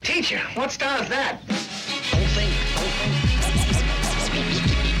gotcha. What style is that? Whole thing.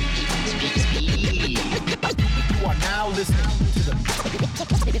 You are now listening to the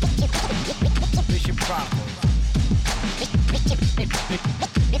Mission Chronicles.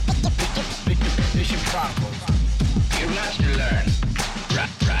 Mission Chronicles. You got to learn.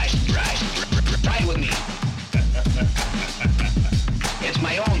 Right with me. It's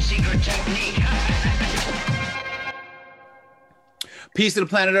my own secret technique. Peace to the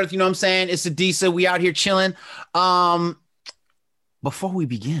planet Earth. You know what I'm saying? It's Adisa. We out here chilling. Before we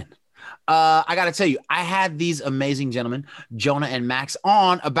begin, I got to tell you, I had these amazing gentlemen, Jonah and Max,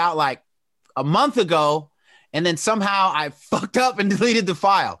 on about like a month ago. And then somehow I fucked up and deleted the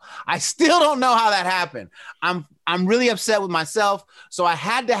file. I still don't know how that happened. I'm really upset with myself. So I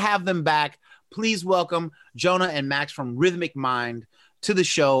had to have them back. Please welcome Jonah and Max from Rhythmic Mind to the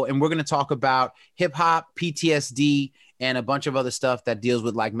show. And we're going to talk about hip hop, PTSD, and a bunch of other stuff that deals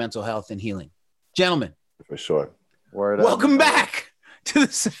with like mental health and healing. Gentlemen. For sure. Welcome back to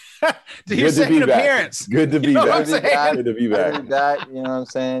your second appearance. Good to be back. Good to be back. You know what I'm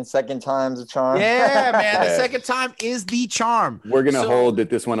saying? Second time's a charm. Yeah, man. The second time is the charm. We're going to hold that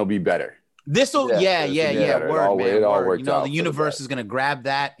this one will be better. This will, yeah. Word, man. It all works you know, out the universe is going to grab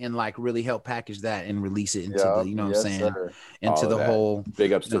that and like really help package that and release it into the, you know what I'm saying? Sir. Into the whole.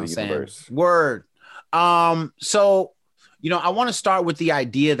 Big ups to the saying? universe. Word. So, you know, I want to start with the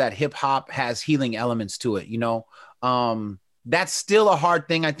idea that hip hop has healing elements to it. You know, that's still a hard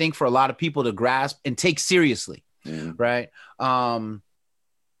thing, I think, for a lot of people to grasp and take seriously. Right.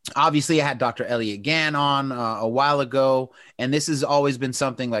 Obviously, I had Dr. Elliot Gann on a while ago, and this has always been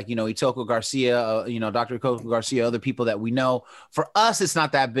something like, you know, Itoko Garcia, Dr. Itoko Garcia, other people that we know. For us, it's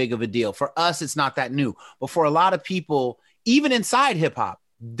not that big of a deal. For us, it's not that new. But for a lot of people, even inside hip hop,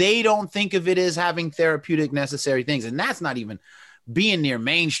 they don't think of it as having therapeutic necessary things. And that's not even being near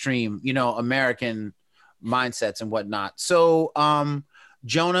mainstream, you know, American mindsets and whatnot. So,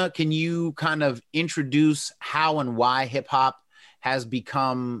 Jonah, can you kind of introduce how and why hip hop has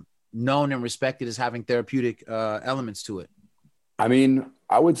become known and respected as having therapeutic elements to it? I mean,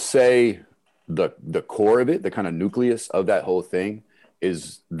 I would say the core of it, the kind of nucleus of that whole thing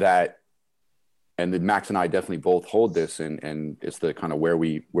is that, and then Max and I definitely both hold this, and it's the kind of where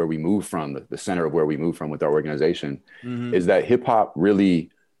we move from, the center of where we move from with our organization, is that hip hop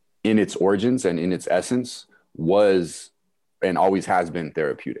really, in its origins and in its essence, was and always has been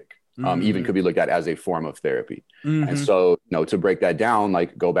therapeutic. Even could be looked at as a form of therapy. And so, you know, to break that down,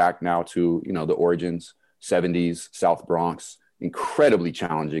 like go back now to, you know, the origins, 70s, South Bronx, incredibly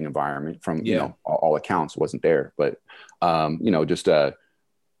challenging environment from, you know, all accounts, wasn't there, but, you know, just a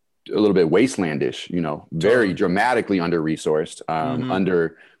little bit wastelandish, you know, very dramatically under-resourced,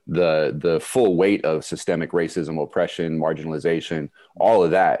 under the full weight of systemic racism, oppression, marginalization, all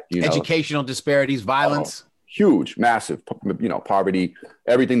of that, you know. Educational disparities, violence. Huge, massive, you know, poverty,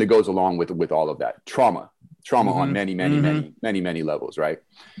 everything that goes along with all of that. Trauma on many levels, right?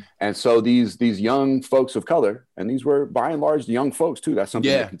 And so these young folks of color, and these were by and large the young folks too. That's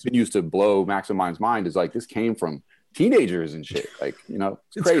something that continues to blow Max and mine's mind, is like, this came from teenagers and shit. Like, you know,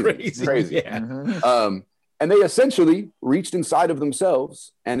 it's crazy. Yeah. And they essentially reached inside of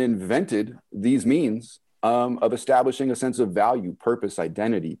themselves and invented these means of establishing a sense of value, purpose,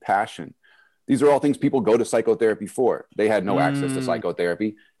 identity, passion. These are all things people go to psychotherapy for. They had no access to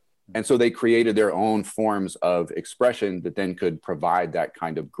psychotherapy. And so they created their own forms of expression that then could provide that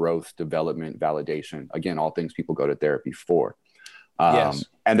kind of growth, development, validation. Again, all things people go to therapy for. And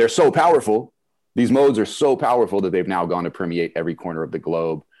they're so powerful. These modes are so powerful that they've now gone to permeate every corner of the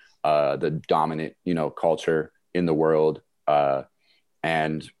globe, the dominant, you know, culture in the world,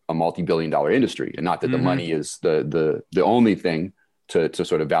 and a multi-billion-dollar industry. And not that the money is the only thing to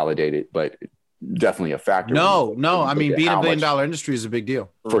sort of validate it, but definitally a factor. No. I mean, being $1 billion industry is a big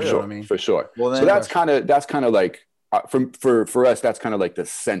deal. For sure. I mean, for sure. Well, so that's kind of like, for us, that's kind of like the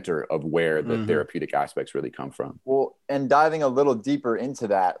center of where the therapeutic aspects really come from. Well, and diving a little deeper into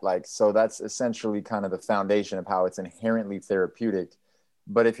that, like, so that's essentially kind of the foundation of how it's inherently therapeutic.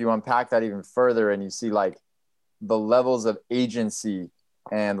 But if you unpack that even further and you see like the levels of agency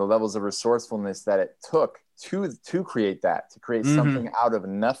and the levels of resourcefulness that it took to create that, to create something out of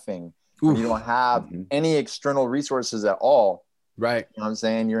nothing. You don't have any external resources at all. Right. You know what I'm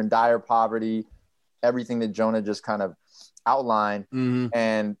saying? You're in dire poverty, everything that Jonah just kind of outlined,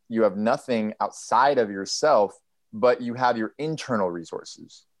 and you have nothing outside of yourself, but you have your internal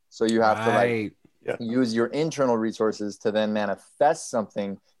resources. So you have to like use your internal resources to then manifest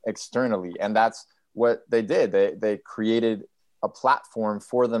something externally. And that's what they did. They created a platform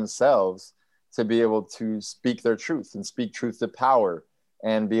for themselves to be able to speak their truth and speak truth to power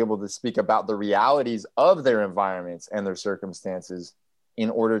and be able to speak about the realities of their environments and their circumstances in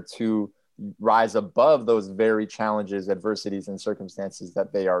order to rise above those very challenges, adversities, and circumstances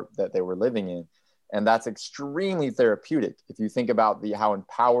that they were living in. And that's extremely therapeutic. If you think about how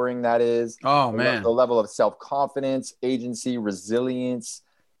empowering that is, oh man, the level of self-confidence, agency, resilience,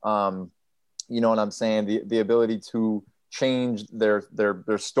 you know what I'm saying? The ability to change their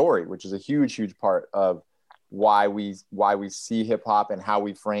story, which is a huge part of why we see hip hop and how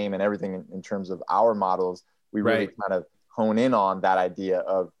we frame and everything in terms of our models. We really kind of hone in on that idea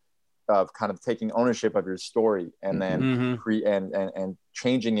of kind of taking ownership of your story and then and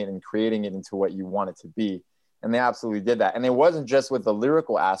changing it and creating it into what you want it to be. And they absolutely did that. And it wasn't just with the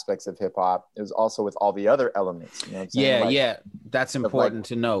lyrical aspects of hip hop, it was also with all the other elements. You know what I'm saying? Yeah, that's important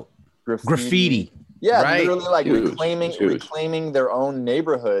to note. Graffiti. Yeah, right? Literally like Huge. reclaiming their own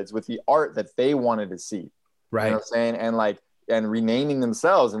neighborhoods with the art that they wanted to see. Right. You know what I'm saying? And renaming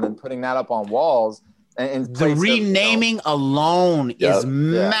themselves and then putting that up on walls. And the renaming alone is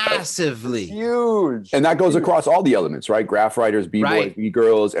massively huge. And that goes across all the elements, right? Graph writers, B-boys,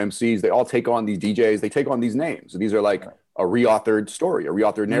 B-girls, MCs, they all take on these DJs, they take on these names. These are like a reauthored story, a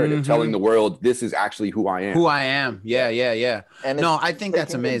reauthored narrative, telling the world, this is actually who I am. Yeah. And no, I think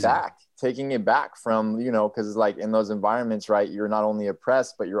that's amazing. Taking it back from, you know, because like in those environments, right, you're not only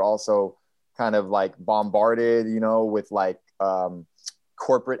oppressed, but you're also kind of like bombarded, you know, with like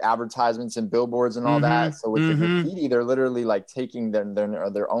corporate advertisements and billboards and all that. So with the graffiti, they're literally like taking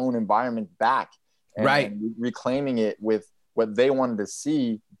their own environment back and reclaiming it with what they wanted to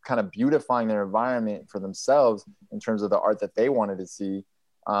see, kind of beautifying their environment for themselves in terms of the art that they wanted to see.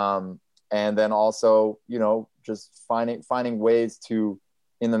 And then also, you know, just finding ways to,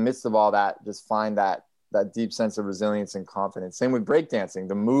 in the midst of all that, just find that deep sense of resilience and confidence. Same with breakdancing,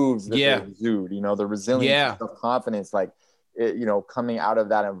 the moves that they exude, you know, the resilience, self-confidence, like, you know, coming out of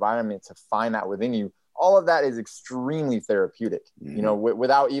that environment to find that within you. All of that is extremely therapeutic, you know,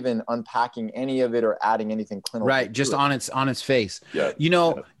 without even unpacking any of it or adding anything clinical. Right, just on its face. Yeah. You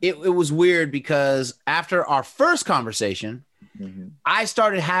know, it was weird because after our first conversation, I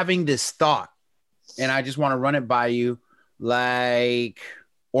started having this thought, and I just want to run it by you, like,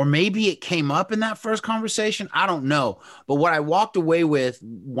 or maybe it came up in that first conversation. I don't know. But what I walked away with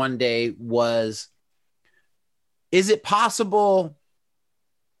one day was, is it possible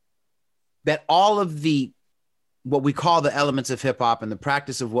that all of what we call the elements of hip hop and the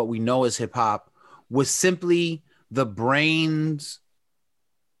practice of what we know as hip hop was simply the brain's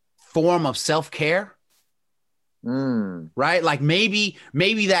form of self-care? Right? Like maybe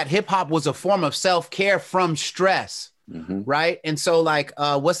that hip hop was a form of self-care from stress. Right. And so like,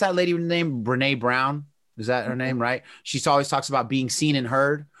 what's that lady name? Brene Brown. Is that her name? Right. She always talks about being seen and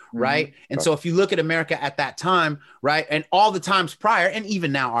heard. Right. And so if you look at America at that time, right, and all the times prior, and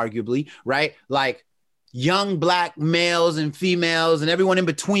even now, arguably, right, like young Black males and females and everyone in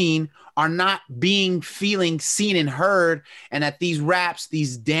between are not feeling seen and heard. And at these raps,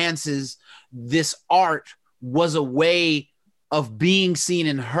 these dances, this art was a way of being seen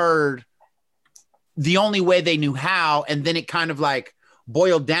and heard the only way they knew how. And then it kind of like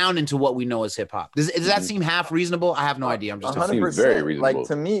boiled down into what we know as hip hop. Does that seem half reasonable? I have no idea. I'm just 100%. Very reasonable. Like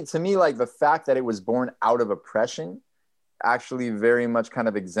to me, like the fact that it was born out of oppression actually very much kind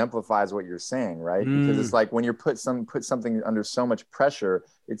of exemplifies what you're saying, right? Because it's like when you put something under so much pressure,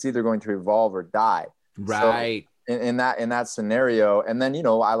 it's either going to evolve or die. Right. So in that scenario, and then, you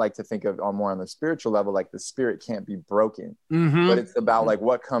know, I like to think of more on the spiritual level, like the spirit can't be broken, but it's about like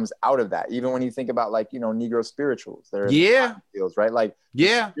what comes out of that. Even when you think about like, you know, Negro spirituals, feels right, like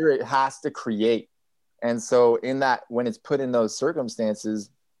the spirit has to create. And so in that, when it's put in those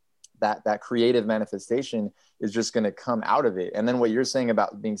circumstances, that creative manifestation is just going to come out of it. And then what you're saying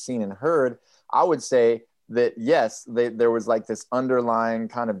about being seen and heard, I would say that yes, there was like this underlying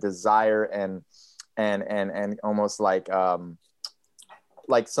kind of desire and almost like a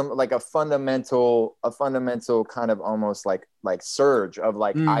fundamental kind of almost like surge of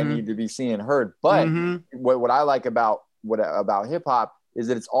like, I need to be seen and heard. But what I like about hip hop is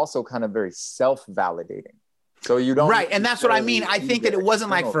that it's also kind of very self-validating. So you don't and that's what I mean. I think that it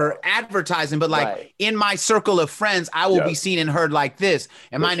wasn't like for advertising, but like in my circle of friends, I will be seen and heard like this,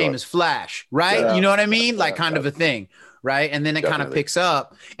 and my name is Flash, right? You know what I mean? Like kind of a thing, right? And then it kind of picks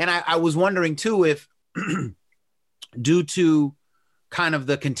up. And I was wondering too if due to kind of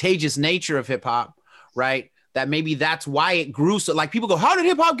the contagious nature of hip hop, right, that maybe that's why it grew so, like people go, how did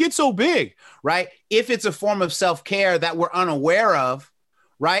hip hop get so big, right? If it's a form of self-care that we're unaware of,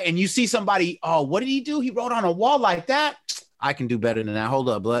 right? And you see somebody, oh, what did he do? He wrote on a wall like that. I can do better than that. Hold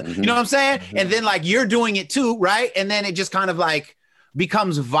up, blood. You know what I'm saying? And then like you're doing it too, right? And then it just kind of like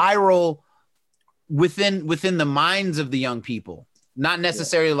becomes viral within the minds of the young people. Not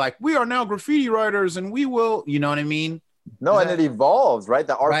necessarily like we are now graffiti writers and we will, you know what I mean? No, and it evolves, right?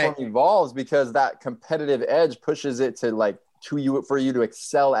 The art Right. form evolves because that competitive edge pushes it to like for you to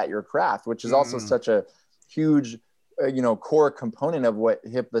excel at your craft, which is also such a huge, core component of what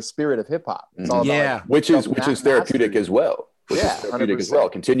the spirit of hip hop. It's all Yeah. about which is therapeutic mastery. as well. Which Yeah, is therapeutic as well.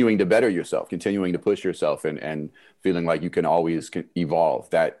 100%. Continuing to better yourself, continuing to push yourself, and feeling like you can always evolve.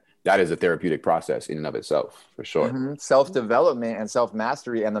 That is a therapeutic process in and of itself, for sure. Mhm. Self-development and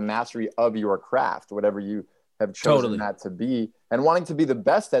self-mastery and the mastery of your craft, whatever you have chosen Totally. that to be, and wanting to be the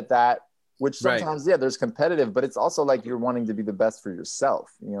best at that, which sometimes, there's competitive, but it's also like you're wanting to be the best for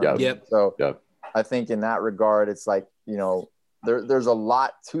yourself. You know what I mean? Yep. So Yep. I think in that regard, it's like, there's a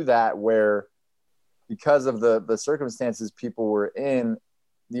lot to that where because of the circumstances people were in,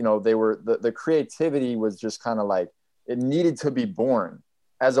 they were, the creativity was just kind of like, it needed to be born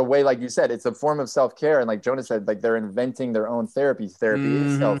as a way, like you said, it's a form of self-care. And like Jonas said, like they're inventing their own therapy. Therapy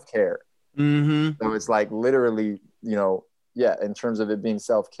is self-care. Mm-hmm. So it's like literally, in terms of it being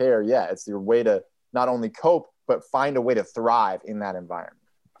self-care, it's your way to not only cope, but find a way to thrive in that environment.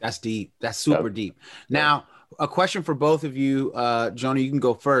 That's deep. That's super deep. Now, a question for both of you, Jonah, you can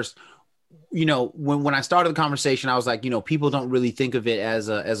go first. When I started the conversation, I was like, people don't really think of it as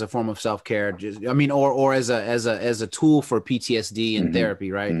a form of self-care, or as a tool for PTSD and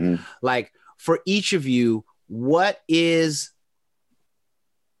therapy, right? Mm-hmm. Like for each of you, what is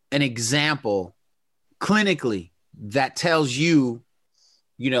an example clinically that tells you,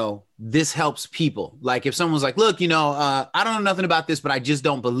 this helps people? Like if someone's like, look, I don't know nothing about this, but I just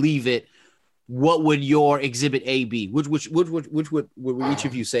don't believe it. What would your exhibit A be? Which would each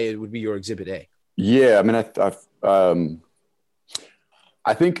of you say it would be your exhibit A? Yeah, I mean,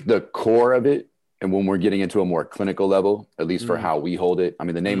 I think the core of it, and when we're getting into a more clinical level, at least for how we hold it, I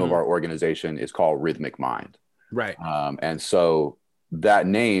mean, the name of our organization is called Rhythmic Mind. Right. And so that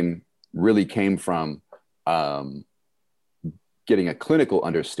name really came from getting a clinical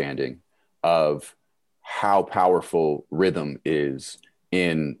understanding of how powerful rhythm is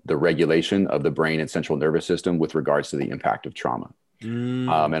in the regulation of the brain and central nervous system with regards to the impact of trauma. And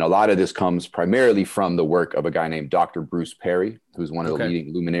a lot of this comes primarily from the work of a guy named Dr. Bruce Perry, who's one of the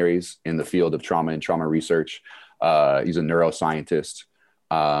leading luminaries in the field of trauma and trauma research. He's a neuroscientist.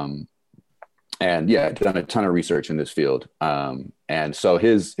 And done a ton of research in this field. And so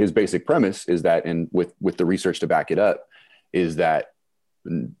his basic premise is that, and with the research to back it up, is that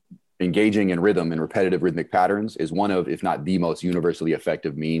engaging in rhythm and repetitive rhythmic patterns is one of, if not the most universally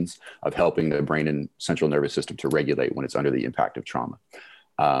effective means of helping the brain and central nervous system to regulate when it's under the impact of trauma.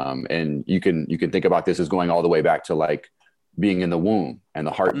 And you can think about this as going all the way back to like being in the womb and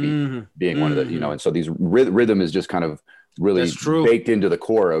the heartbeat being one of the, and so these rhythm is just kind of really baked into the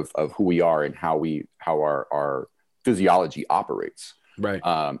core of who we are and how our physiology operates. Right.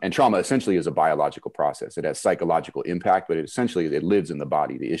 And trauma essentially is a biological process. It has psychological impact, but it lives in the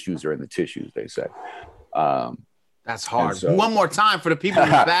body. The issues are in the tissues, they say. That's hard. So, one more time for the people in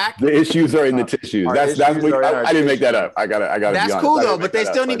the back. The issues are in the tissues. I didn't make that up. I gotta. That's cool though, but they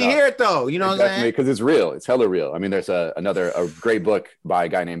still need to hear it though. You know what I'm saying? Because it's real. It's hella real. I mean, there's a great book by a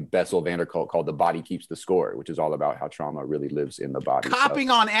guy named Bessel van der Kolk called "The Body Keeps the Score," which is all about how trauma really lives in the body. Copying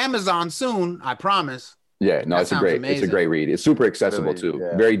on Amazon soon, I promise. Yeah, no, it's a great read. It's super accessible Really, too.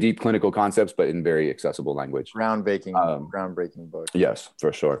 yeah. Very deep clinical concepts, but in very accessible language. Groundbreaking book. Yes,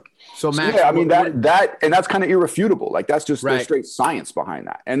 for sure. So Max, I mean that and that's kind of irrefutable. Like that's just there's straight science behind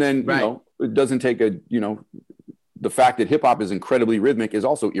that. And then it doesn't take the fact that hip hop is incredibly rhythmic is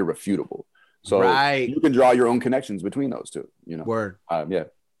also irrefutable. So you can draw your own connections between those two. Word. Yeah.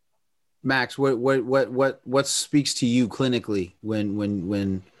 Max, what speaks to you clinically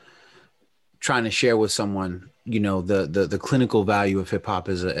when trying to share with someone, the clinical value of hip hop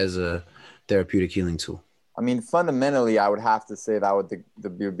as a therapeutic healing tool? I mean, fundamentally, I would have to say that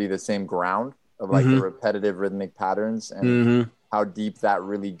would be the same ground of like the repetitive rhythmic patterns and how deep that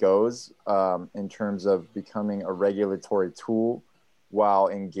really goes in terms of becoming a regulatory tool while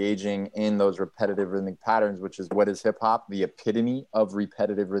engaging in those repetitive rhythmic patterns, which is what is hip hop, the epitome of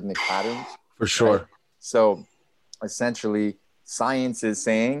repetitive rhythmic patterns. For sure. Right? So essentially, science is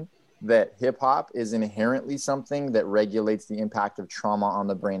saying that hip hop is inherently something that regulates the impact of trauma on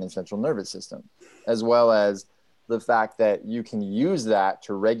the brain and central nervous system, as well as the fact that you can use that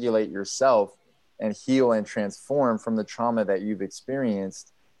to regulate yourself and heal and transform from the trauma that you've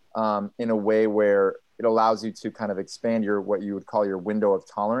experienced in a way where it allows you to kind of expand what you would call your window of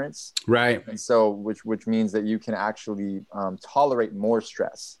tolerance. Right. And so, which means that you can actually tolerate more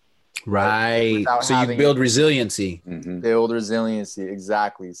stress. Right. Without So you having build resiliency. build resiliency.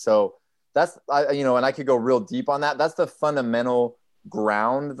 Exactly. So that's, and I could go real deep on that. That's the fundamental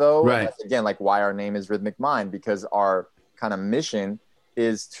ground though. Right. And that's again, like why our name is Rhythmic Mind, because our kind of mission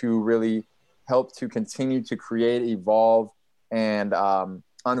is to really help to continue to create, evolve, and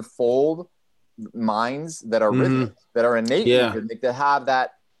unfold minds that are rhythmic, that are innately rhythmic, that have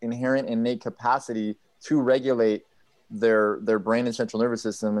that inherent innate capacity to regulate their brain and central nervous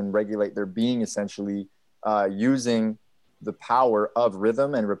system and regulate their being, essentially using the power of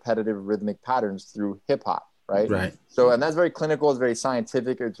rhythm and repetitive rhythmic patterns through hip hop. Right. So, and that's very clinical. It's very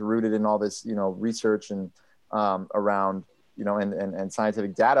scientific. It's rooted in all this, research and around, and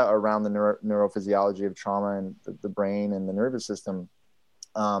scientific data around the neurophysiology of trauma and the brain and the nervous system.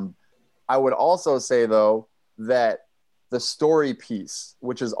 I would also say though, that the story piece,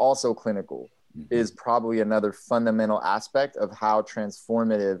 which is also clinical, is probably another fundamental aspect of how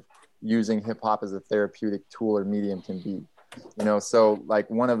transformative using hip hop as a therapeutic tool or medium can be. So like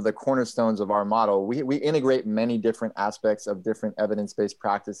one of the cornerstones of our model, we integrate many different aspects of different evidence-based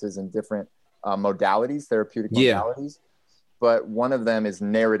practices and different modalities, therapeutic modalities. But one of them is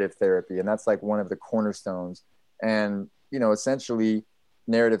narrative therapy. And that's like one of the cornerstones. And, essentially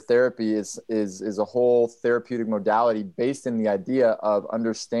narrative therapy is a whole therapeutic modality based in the idea of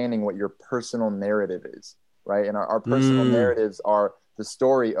understanding what your personal narrative is, right? And our personal narratives are the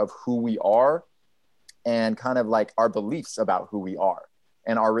story of who we are and kind of like our beliefs about who we are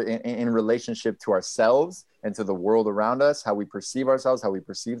and our in relationship to ourselves and to the world around us, how we perceive ourselves, how we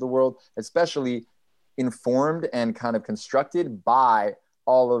perceive the world, especially informed and kind of constructed by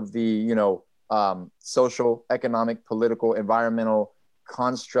all of the, social, economic, political, environmental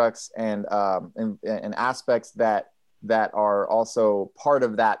constructs and aspects that are also part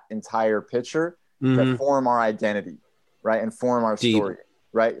of that entire picture that form our identity, right? And form our story,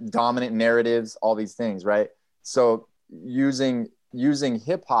 right? Dominant narratives, all these things, right? So using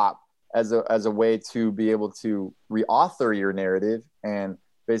hip hop as a way to be able to reauthor your narrative and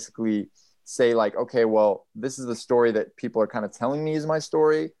basically say like, okay, well, this is the story that people are kind of telling me is my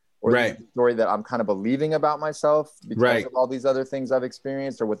story, or this is the story that I'm kind of believing about myself because of all these other things I've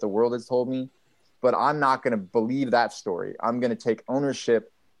experienced or what the world has told me. But I'm not going to believe that story. I'm going to take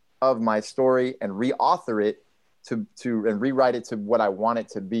ownership of my story and reauthor it to and rewrite it to what I want it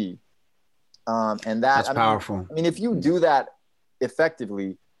to be. And that's powerful. I mean, if you do that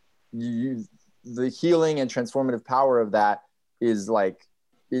effectively, the healing and transformative power of that is like,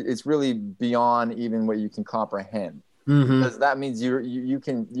 it's really beyond even what you can comprehend. Because that means you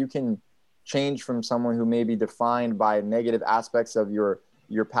can change from someone who may be defined by negative aspects of your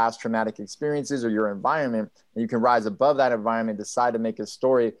past traumatic experiences or your environment, and you can rise above that environment, decide to make a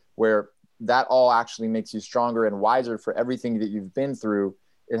story where that all actually makes you stronger and wiser for everything that you've been through.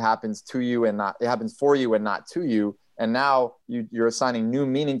 It happens to you and not, it happens for you and not to you. And now you're assigning new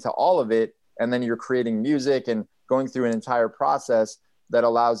meaning to all of it. And then you're creating music and going through an entire process that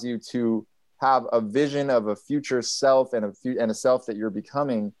allows you to have a vision of a future self and a self that you're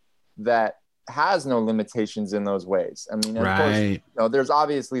becoming that has no limitations in those ways. I mean, of course,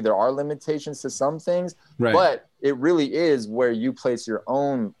 there are limitations to some things, but it really is where you place your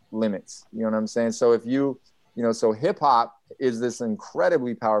own limits. You know what I'm saying? So if so hip hop is this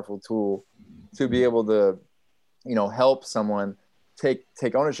incredibly powerful tool to be able to, help someone take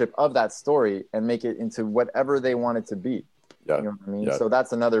ownership of that story and make it into whatever they want it to be. You know what I mean? So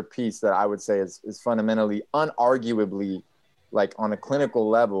that's another piece that I would say is fundamentally, unarguably, like on a clinical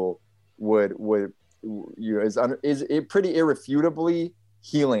level, is pretty irrefutably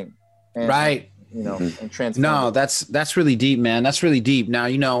healing. And, and transformative. No, that's really deep, man. That's really deep. Now,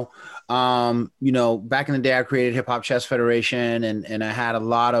 back in the day, I created Hip Hop Chess Federation, and I had a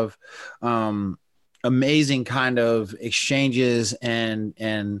lot of amazing kind of exchanges and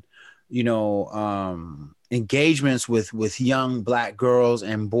engagements with young Black girls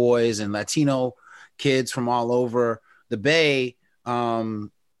and boys and Latino kids from all over the Bay,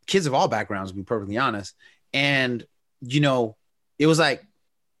 kids of all backgrounds, to be perfectly honest. And, it was like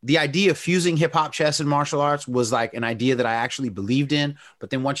the idea of fusing hip hop, chess, and martial arts was like an idea that I actually believed in.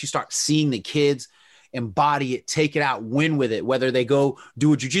 But then once you start seeing the kids embody it, take it out, win with it, whether they go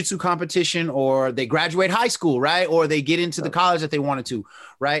do a jiu-jitsu competition or they graduate high school, right? Or they get into the college that they wanted to,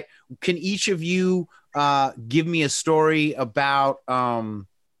 right? Can each of you give me a story about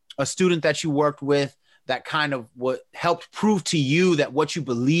a student that you worked with that kind of what helped prove to you that what you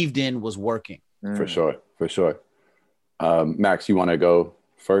believed in was working? For sure. Max, you want to go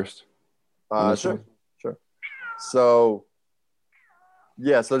first? Sure. So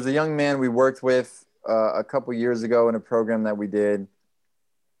there's a young man we worked with a couple years ago in a program that we did.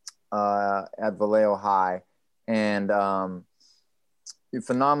 at Vallejo High, and a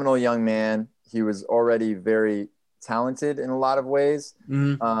phenomenal young man. He was already very talented in a lot of ways,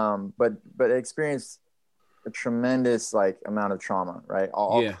 but experienced a tremendous amount of trauma, right?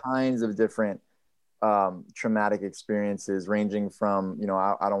 All kinds of different traumatic experiences, ranging from,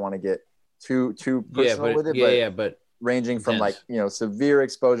 I don't want to get too personal with it, but ranging from severe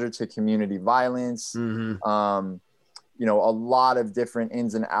exposure to community violence, a lot of different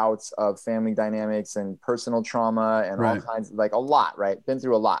ins and outs of family dynamics and personal trauma and all kinds, a lot, right? Been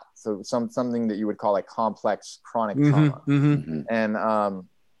through a lot. So something that you would call complex chronic trauma.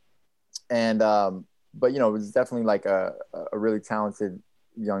 But it was definitely a really talented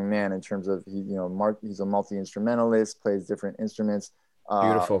young man in terms of he's a multi-instrumentalist, plays different instruments.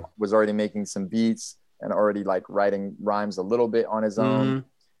 Beautiful. Was already making some beats and already writing rhymes a little bit on his own.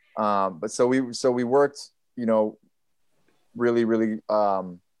 But so we worked, really, really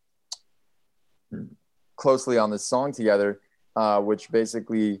closely on this song together, which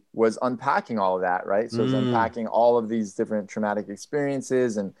basically was unpacking all of that, right? So it's unpacking all of these different traumatic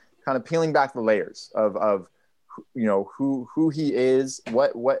experiences and kind of peeling back the layers of who he is,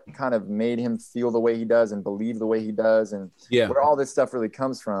 what kind of made him feel the way he does and believe the way he does, and where all this stuff really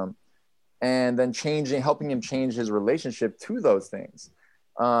comes from, and then helping him change his relationship to those things.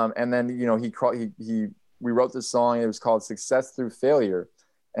 And then we wrote this song. It was called "Success Through Failure,"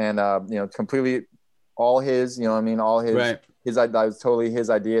 and completely all his. All his. Right. That was totally his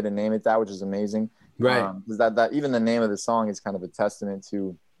idea to name it that, which is amazing. Right. Because that even the name of the song is kind of a testament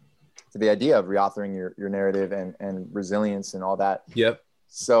to the idea of reauthoring your narrative and resilience and all that. Yep.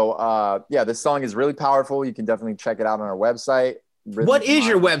 So this song is really powerful. You can definitely check it out on our website. What is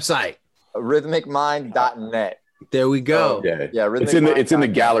your website? Rhythmicmind.net. There we go. It's in the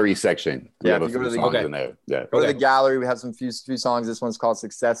gallery section. We have a few songs in there. Go to the gallery. We have some few songs. This one's called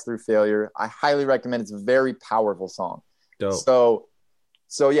 "Success Through Failure." I highly recommend. It's a very powerful song. Dope.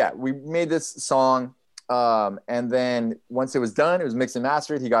 So we made this song, and then once it was done, it was mixed and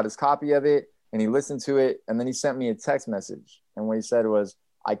mastered. He got his copy of it and he listened to it, and then he sent me a text message. And what he said was,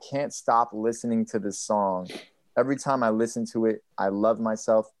 "I can't stop listening to this song. Every time I listen to it, I love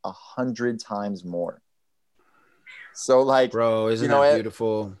myself 100 times more." So bro, isn't that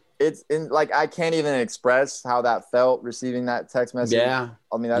beautiful? It's in I can't even express how that felt receiving that text message.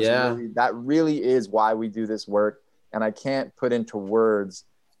 That really is why we do this work. And I can't put into words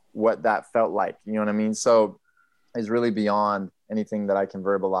what that felt like. You know what I mean? So it's really beyond anything that I can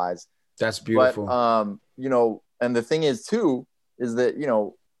verbalize. That's beautiful. But, and the thing is too, is that,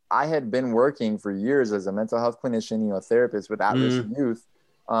 I had been working for years as a mental health clinician, a therapist with at-risk youth.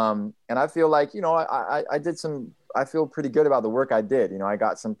 And I feel I feel pretty good about the work I did. I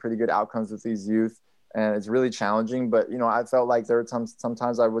got some pretty good outcomes with these youth, and it's really challenging. But, I felt like there were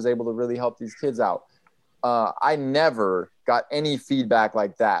sometimes I was able to really help these kids out. I never got any feedback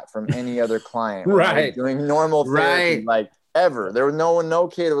like that from any other client. Right. Doing normal therapy, ever. There was no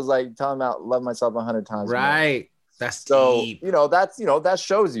kid was talking about love myself 100 times. Right. More. That's so deep. That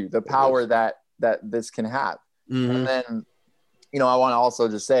shows you the power that this can have. And then, I want to also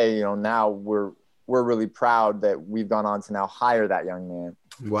just say, now we're really proud that we've gone on to now hire that young man.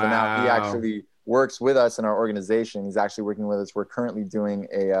 Wow. So now he actually works with us in our organization. He's actually working with us. We're currently doing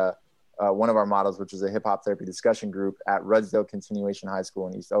one of our models, which is a hip hop therapy discussion group at Rudsdale Continuation High School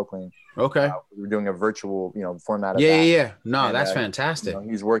in East Oakland. Okay. We're doing a virtual, format of that. Yeah. No, and, that's fantastic.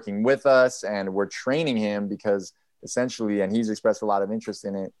 He's working with us, and we're training him because essentially, and he's expressed a lot of interest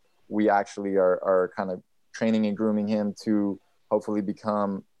in it, we actually are kind of training and grooming him to hopefully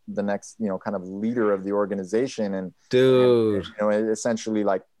become the next, kind of leader of the organization, and essentially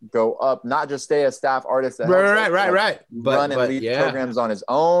go up, not just stay a staff artist, that run and lead programs on his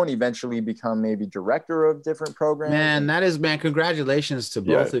own, eventually become maybe director of different programs. Man, congratulations to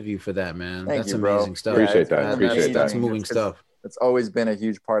both of you for that, man. That's amazing stuff. Appreciate that. That's moving stuff. It's always been a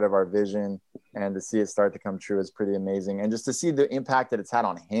huge part of our vision, and to see it start to come true is pretty amazing. And just to see the impact that it's had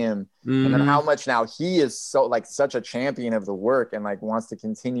on him, and then how much now he is so such a champion of the work and wants to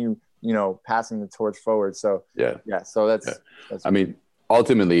continue, passing the torch forward. So so that's I mean,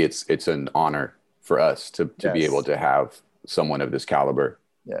 ultimately it's an honor for us to be able to have someone of this caliber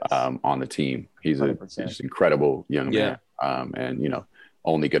on the team. He's an incredible young man, and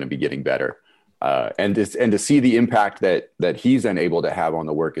only going to be getting better. And to see the impact that he's then able to have on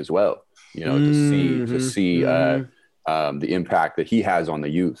the work as well, to see the impact that he has on the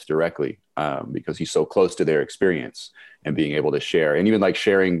youth directly, because he's so close to their experience and being able to share, and even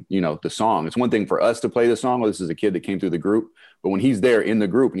sharing, the song. It's one thing for us to play the song. This is a kid that came through the group, but when he's there in the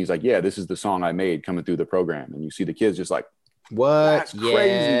group and he's like, yeah, this is the song I made coming through the program. And you see the kids just What? That's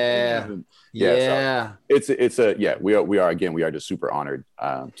crazy. Yeah. Yeah. So we are just super honored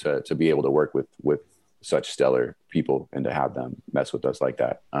to be able to work with such stellar people and to have them mess with us like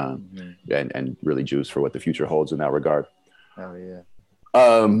that, and really juice for what the future holds in that regard. Oh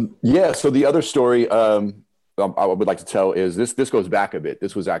yeah. So the other story I would like to tell is this goes back a bit.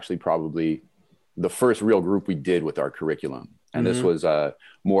 This was actually probably the first real group we did with our curriculum. And this was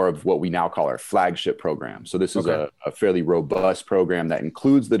more of what we now call our flagship program. So this is a fairly robust program that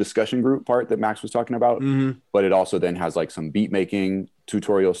includes the discussion group part that Max was talking about, but it also then has like some beat making,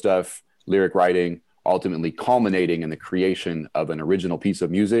 tutorial stuff, lyric writing, ultimately culminating in the creation of an original piece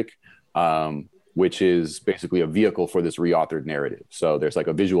of music, which is basically a vehicle for this reauthored narrative. So there's like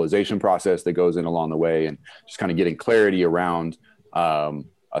a visualization process that goes in along the way, and just kind of getting clarity around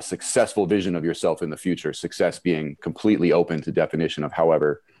a successful vision of yourself in the future, success being completely open to definition of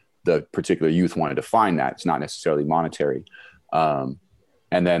however the particular youth want to define that. It's not necessarily monetary. And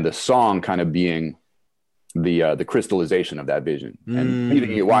then the song kind of being the crystallization of that vision and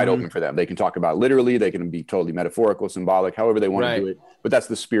leaving it wide open for them. They can talk about literally, they can be totally metaphorical, symbolic, however they want to do it, but that's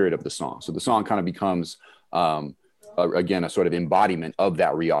the spirit of the song. So the song kind of becomes, again, a sort of embodiment of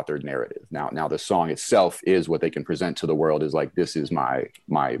that reauthored narrative. Now the song itself is what they can present to the world is like, this is my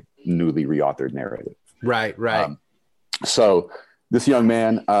newly reauthored narrative. Right. So this young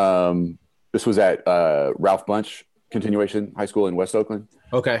man, this was at Ralph Bunche Continuation High School in West Oakland.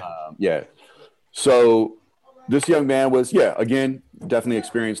 Okay. So this young man was, again, definitely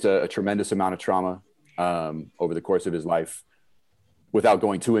experienced a tremendous amount of trauma over the course of his life. Without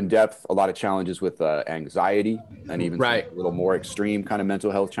going too in depth, a lot of challenges with anxiety and even some a little more extreme kind of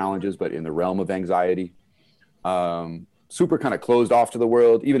mental health challenges, but in the realm of anxiety. Super kind of closed off to the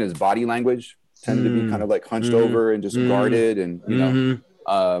world. Even his body language tended to be kind of like hunched over and just guarded and,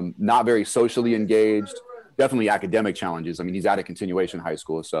 not very socially engaged. Definitely academic challenges. I mean, he's at a continuation high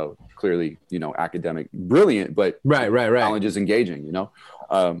school, so clearly, academic, brilliant, but challenges engaging,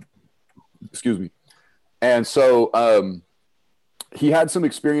 excuse me. And so, he had some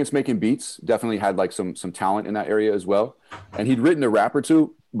experience making beats, definitely had like some talent in that area as well. And he'd written a rap or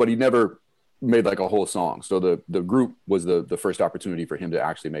two, but he never made like a whole song. So the group was the first opportunity for him to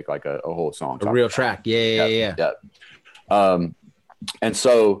actually make like a whole song. A real track. Yeah. And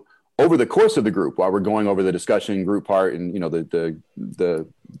so over the course of the group, while we're going over the discussion group part and,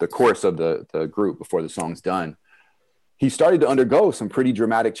 the course of the group before the song's done, he started to undergo some pretty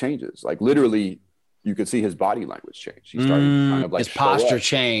dramatic changes. Like literally, you could see his body language change. He started kind of like his posture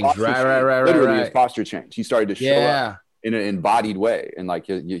changed. Right. Literally, his posture changed. He started to show up in an embodied way, and like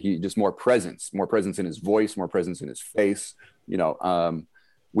he just more presence in his voice, more presence in his face.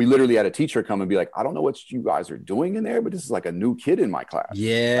 We literally had a teacher come and be like, I don't know what you guys are doing in there, but this is like a new kid in my class.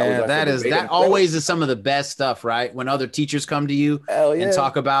 Yeah, that always is some of the best stuff, right? When other teachers come to you and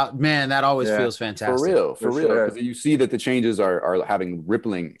talk about, man, that always feels fantastic. For real. Because you see that the changes are having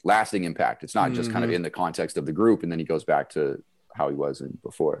rippling, lasting impact. It's not just kind of in the context of the group, and then he goes back to how he was in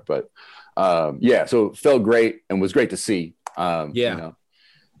before. But so it felt great and was great to see. And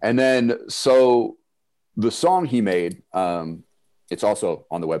then so the song he made, it's also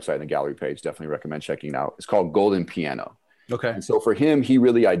on the website and the gallery page. Definitely recommend checking it out. It's called Golden Piano. Okay. And so for him, he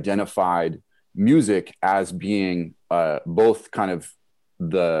really identified music as being both kind of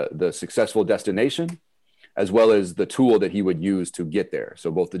the successful destination, as well as the tool that he would use to get there.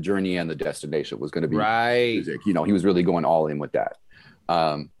 So both the journey and the destination was going to be music. He was really going all in with that.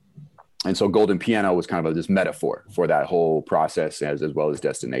 And so Golden Piano was kind of this metaphor for that whole process as well as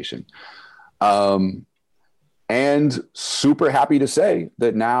destination. And super happy to say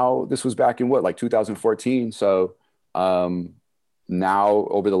that now, this was back in 2014. So now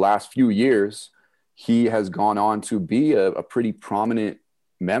over the last few years, he has gone on to be a pretty prominent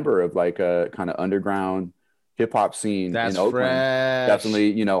member of like a kind of underground hip hop scene in Oakland. Fresh.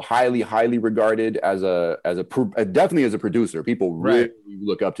 Definitely, highly regarded definitely as a producer. People really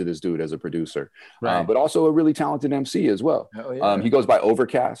look up to this dude as a producer, but also a really talented MC as well. He goes by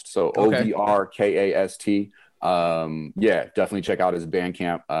Overcast. So Overkast. Definitely check out his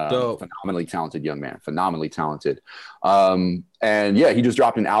Bandcamp. Phenomenally talented young man, phenomenally talented. He just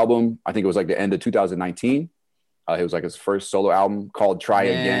dropped an album. I think it was like the end of 2019. It was like his first solo album called Try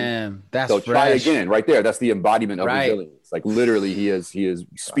Again. That's fresh. Try Again right there. That's the embodiment of resilience. Like literally he is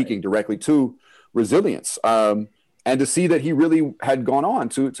speaking directly to resilience. And to see that he really had gone on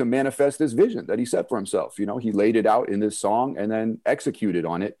to manifest this vision that he set for himself. He laid it out in this song and then executed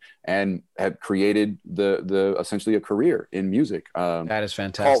on it and had created the essentially a career in music. That is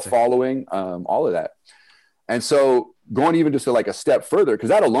fantastic. Cult following, all of that. And so going even just to like a step further, because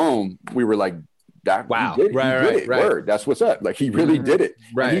that alone, we were like, that Wow. he did, Right, he did right, it. right. Word. That's what's up. Like he really did it.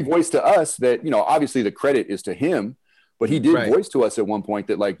 Right. And he voiced to us that, you know, obviously the credit is to him, but he did Right. voice to us at one point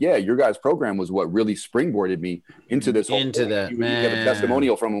that like, yeah, your guys' program was what really springboarded me into this whole Into thing. that, We have a man.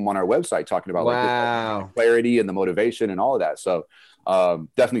 testimonial from him on our website talking about like Wow. this clarity and the motivation and all of that. So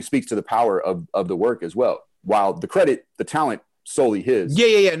definitely speaks to the power of the work as well. While the credit, the talent, solely his.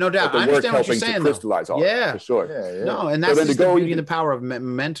 Yeah, no doubt. But I the work understand what you're helping to saying, though. crystallize all Yeah. that, for sure. Yeah. No, and So that's then just to the go beauty even- and the power of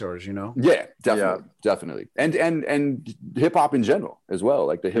mentors, you know? Yeah, definitely. And hip hop in general as well.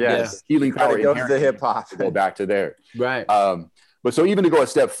 Like the hip hop Yes. healing power Credit goes to inherently, hip hop. to go back to there. Right. But so even to go a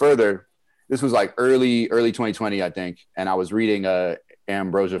step further, this was like early 2020, I think. And I was reading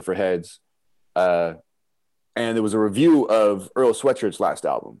Ambrosia for Heads. And there was a review of Earl Sweatshirt's last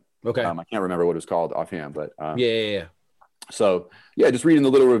album. Okay. I can't remember what it was called offhand, but Yeah. so yeah, just reading the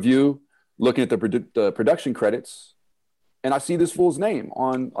little review, looking at the production credits, and I see this fool's name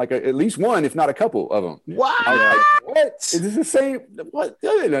on like at least one, if not a couple of them. Wow. I was like, what? Is this the same? What?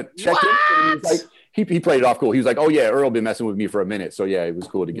 Check in. Like, he played it off cool. He was like, oh yeah, Earl been messing with me for a minute. So yeah, it was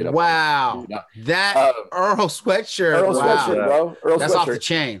cool to get up. Wow. Yeah. That Earl Sweatshirt. Earl wow. Sweatshirt, bro. Earl That's Sweatshirt. off the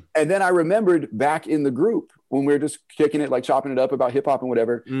chain. And then I remembered back in the group when we were just kicking it, like chopping it up about hip hop and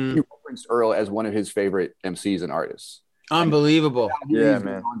whatever, he referenced Earl as one of his favorite MCs and artists. Unbelievable. Yeah, He's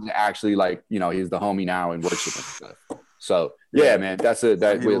man. gone to actually, like, you know, he's the homie now and worship and stuff. So yeah, man,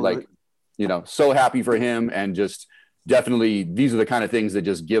 we're like, you know, so happy for him, and just definitely these are the kind of things that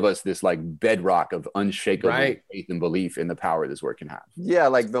just give us this like bedrock of unshakable faith and belief in the power this work can have. Yeah,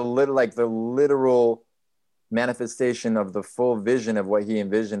 like the literal manifestation of the full vision of what he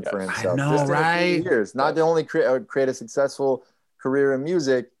envisioned for himself. I know, Just in a few right? years, not to only create a successful career in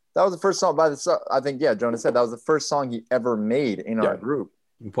music. That was the first song I think, yeah, Jonah said that was the first song he ever made in our group.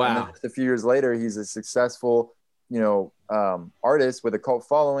 And then Wow. just a few years later, he's a successful, you know, artist with a cult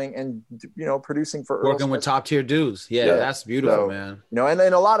following, and, you know, producing for Working Earl with Sweatshirt. top tier dudes. Yeah, Yeah. that's beautiful, So, man. You know, and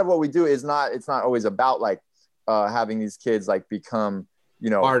then a lot of what we do is it's not always about like having these kids like become, you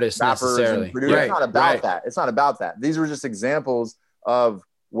know, Artists rappers necessarily. and producers. Right, It's not about right. that. It's not about that. These were just examples of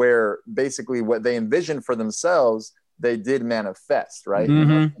where basically what they envisioned for themselves, they did manifest, right?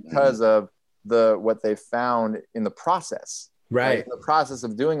 Mhm. Because of what they found in the process. Right. In the process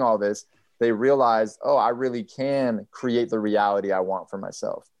of doing all this, they realized, oh, I really can create the reality I want for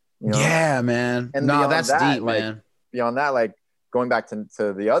myself. You know? Yeah, man. And No, beyond that's that, deep, like, man. Beyond that, like going back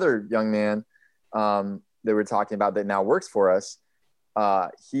to the other young man that we're talking about that now works for us,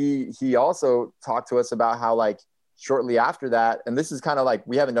 he also talked to us about how like shortly after that, and this is kind of like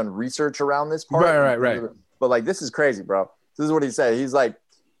we haven't done research around this part, Right. but like this is crazy, bro. This is what he said. He's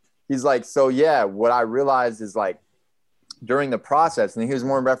like, so yeah, what I realized is like during the process, and he was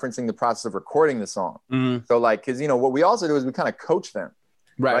more referencing the process of recording the song. Mhm. So like, because you know what we also do is we kind of coach them.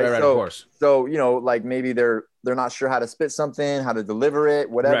 Right, So, of course. So, you know, like maybe they're not sure how to spit something, how to deliver it,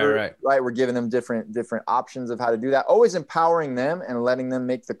 whatever. Right. We're giving them different options of how to do that. Always empowering them and letting them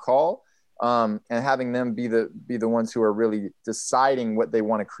make the call, and having them be the ones who are really deciding what they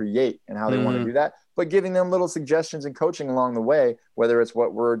want to create and how they want to do that. But giving them little suggestions and coaching along the way, whether it's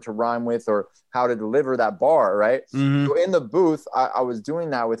what word to rhyme with or how to deliver that bar, right? Mhm. So in the booth, I was doing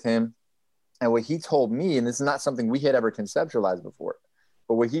that with him, and what he told me, and this is not something we had ever conceptualized before,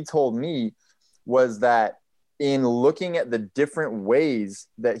 but what he told me was that in looking at the different ways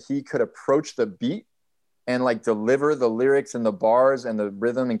that he could approach the beat and like deliver the lyrics and the bars and the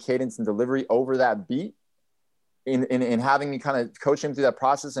rhythm and cadence and delivery over that beat, in having me kind of coach him through that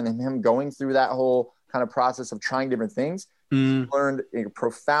process and him going through that whole kind of process of trying different things, he learned a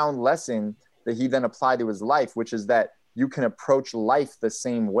profound lesson that he then applied to his life, which is that you can approach life the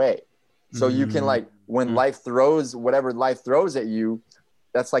same way. So you can like, when life throws, whatever life throws at you,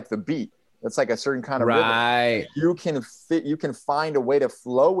 that's like the beat. That's like a certain kind of rhythm. Right. You can find a way to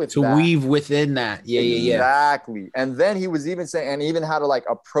flow with To that. weave within that. Yeah. Exactly. And then he was even saying, and even how to like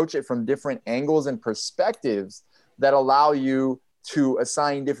approach it from different angles and perspectives that allow you to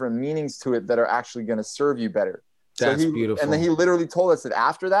assign different meanings to it that are actually going to serve you better. That's beautiful. And then he literally told us that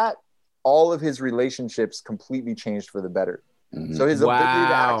after that, all of his relationships completely changed for the better. Mhm. So his ability to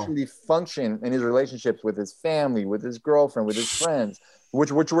Wow. actually function in his relationships with his family, with his girlfriend, with his friends,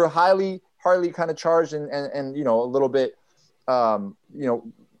 which were highly kind of charged and you know, a little bit, you know,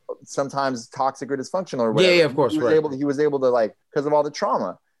 sometimes toxic or dysfunctional or whatever. Yeah, of course. He was able to like, because of all the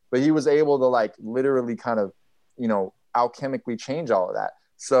trauma, but he was able to like literally kind of, you know, alchemically change all of that.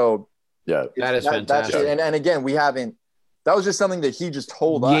 So Yeah. That is that's fantastic. it. And again, that was just something that he just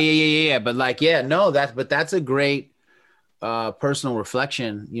told us. Yeah. But like, yeah, no, that's a great personal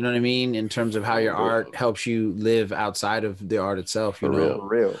reflection, you know what I mean, in terms of how your art helps you live outside of the art itself, you know. For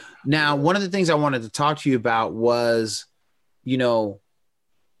real. Now, one of the things I wanted to talk to you about was, you know,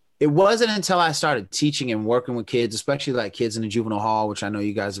 it wasn't until I started teaching and working with kids, especially like kids in the juvenile hall, which I know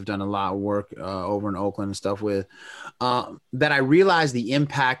you guys have done a lot of work over in Oakland and stuff with, that I realized the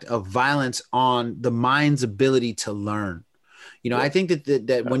impact of violence on the mind's ability to learn. You know, I think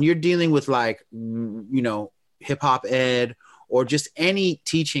that when you're dealing with like, you know, hip hop ed or just any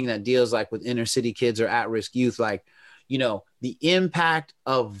teaching that deals like with inner city kids or at-risk youth, like, you know, the impact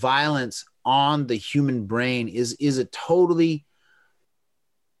of violence on the human brain is a totally,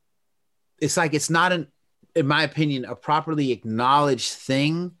 it's like, it's not in my opinion, a properly acknowledged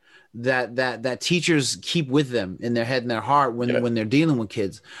thing that teachers keep with them in their head and their heart when they're dealing with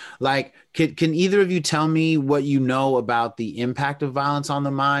kids. Like, can either of you tell me what you know about the impact of violence on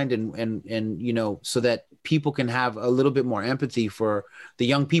the mind and you know, so that people can have a little bit more empathy for the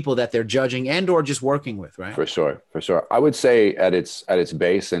young people that they're judging and or just working with, right? For sure. I would say at its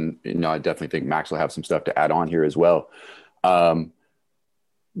base, and you know, I definitely think Max will have some stuff to add on here as well. Trauma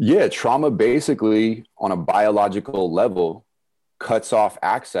basically on a biological level cuts off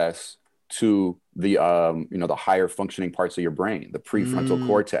access to the you know, the higher functioning parts of your brain, the prefrontal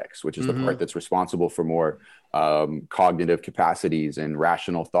cortex, which is the part that's responsible for more cognitive capacities and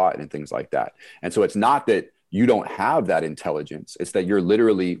rational thought and things like that. And so it's not that you don't have that intelligence. It's that you're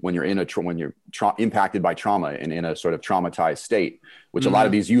literally, when you're in impacted by trauma and in a sort of traumatized state, which a lot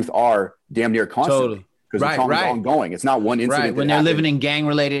of these youth are damn near constantly. Because the trauma is ongoing. It's not one incident. Right. When they're living in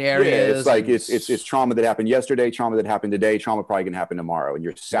gang-related areas. Yeah, it's like it's trauma that happened yesterday, trauma that happened today, trauma probably going to happen tomorrow, and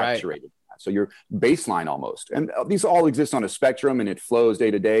you're saturated. Right. So you're baseline almost. And these all exist on a spectrum, and it flows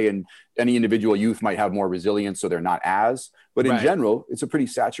day to day. And any individual youth might have more resilience, so they're not as. But in general, it's a pretty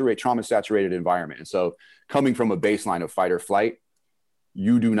trauma-saturated environment. And so coming from a baseline of fight or flight,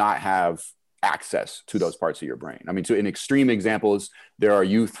 you do not have access to those parts of your brain. I mean, so in extreme examples, there are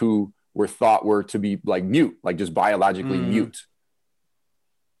youth who were to be like mute, like just biologically mute.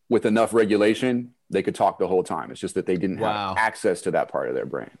 With enough regulation, they could talk the whole time. It's just that they didn't have access to that part of their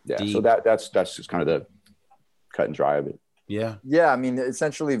brain. Yeah. Deep. So that's just kind of the cut and dry of it. Yeah. Yeah. I mean,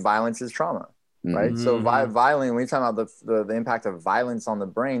 essentially violence is trauma, right? So violence, when you're talking about the impact of violence on the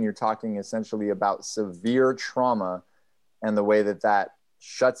brain, you're talking essentially about severe trauma and the way that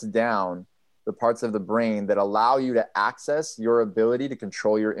shuts down the parts of the brain that allow you to access your ability to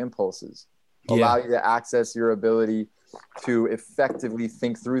control your impulses, allow you to access your ability to effectively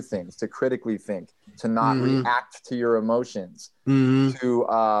think through things, to critically think, to not react to your emotions,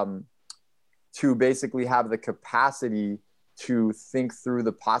 to basically have the capacity to think through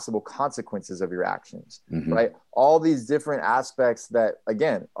the possible consequences of your actions, right? All these different aspects that,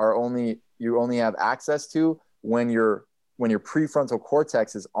 again, you only have access to when your prefrontal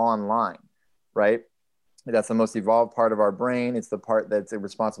cortex is online. Right? That's the most evolved part of our brain. It's the part that's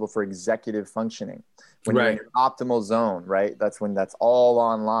responsible for executive functioning. When you're in your optimal zone, right? That's when that's all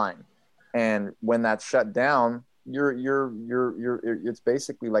online. And when that's shut down, it's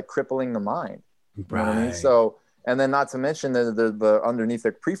basically like crippling the mind. You know what I mean? So, and then not to mention the underneath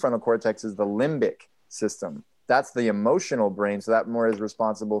the prefrontal cortex is the limbic system. That's the emotional brain. So that more is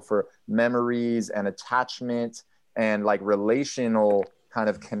responsible for memories and attachment and like relational kind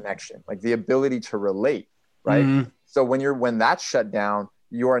of connection, like the ability to relate, right? So when that's shut down,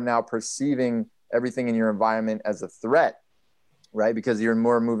 you are now perceiving everything in your environment as a threat, right? Because you're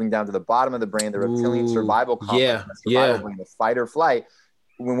more moving down to the bottom of the brain, the reptilian survival complex, brain, the fight or flight.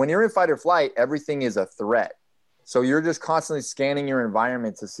 When you're in fight or flight, everything is a threat. So you're just constantly scanning your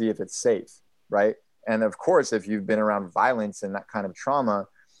environment to see if it's safe, right? And of course, if you've been around violence and that kind of trauma,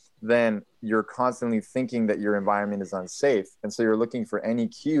 then you're constantly thinking that your environment is unsafe. And so you're looking for any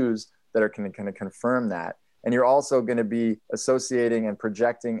cues that are going to confirm that. And you're also going to be associating and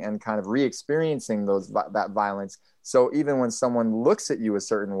projecting and kind of re-experiencing that violence. So even when someone looks at you a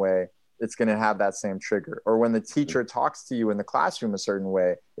certain way, it's going to have that same trigger. Or when the teacher talks to you in the classroom a certain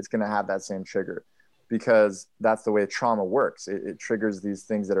way, it's going to have that same trigger, because that's the way trauma works. It triggers these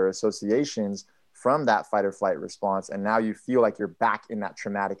things that are associations from that fight or flight response. And now you feel like you're back in that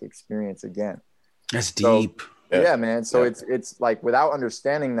traumatic experience again. That's deep. Yeah, man. So it's like, without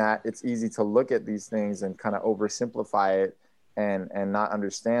understanding that, it's easy to look at these things and kind of oversimplify it and not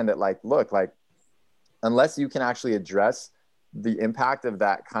understand that, like, look, like, unless you can actually address the impact of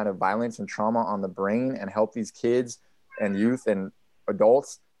that kind of violence and trauma on the brain and help these kids and youth and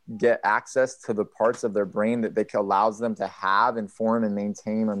adults get access to the parts of their brain that allows them to have and form and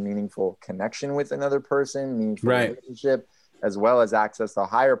maintain a meaningful connection with another person, meaningful relationship, as well as access to a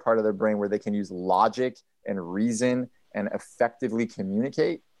higher part of their brain where they can use logic and reason and effectively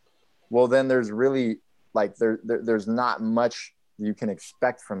communicate, well, then there's really like there's not much you can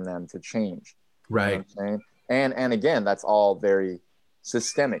expect from them to change. Right. You know what I'm saying? And again, that's all very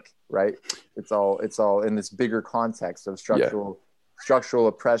systemic, right? It's all in this bigger context of structural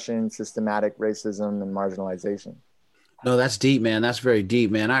oppression, systematic racism, and marginalization. No, that's deep, man. That's very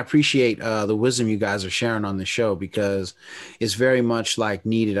deep, man. I appreciate the wisdom you guys are sharing on the show, because it's very much like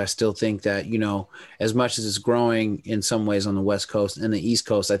needed. I still think that, you know, as much as it's growing in some ways on the West Coast and the East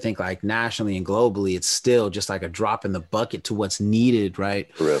Coast, I think like nationally and globally, it's still just like a drop in the bucket to what's needed, right?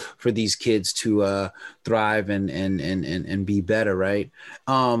 For these kids to thrive and be better, right?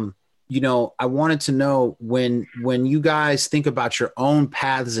 You know, I wanted to know when you guys think about your own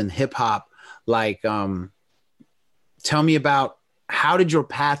paths in hip hop, like tell me about, how did your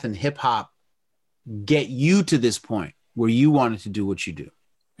path in hip hop get you to this point where you wanted to do what you do?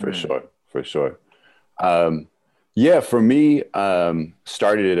 For sure. Yeah, for me,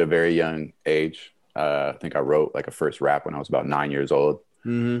 started at a very young age. I think I wrote like a first rap when I was about 9 years old.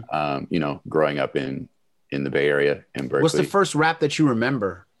 You know, growing up in the Bay Area in Berkeley. What's the first rap that you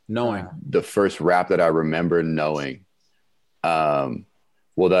remember knowing? The first rap that I remember knowing, well,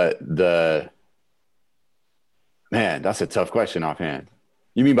 the man, that's a tough question offhand.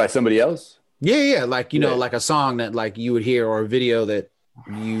 You mean by somebody else? Yeah. Like, you know, like a song that like you would hear, or a video that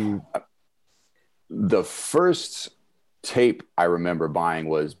you. The first tape I remember buying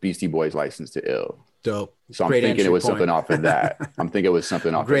was Beastie Boys' License to Ill. Dope. So I'm thinking it was something off of that.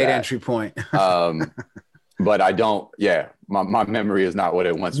 Great entry point. But I don't, my memory is not what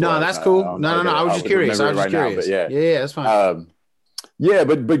it once was. No, that's cool. No. I was just curious. Now, but yeah, that's fine. Yeah,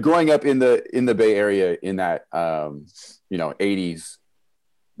 but growing up in the Bay Area in that you know, 80s,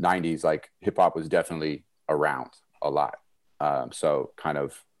 90s, like hip hop was definitely around a lot. So kind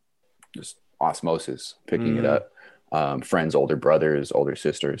of just osmosis, picking it up. Friends, older brothers, older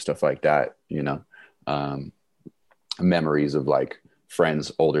sisters, stuff like that, you know. Memories of like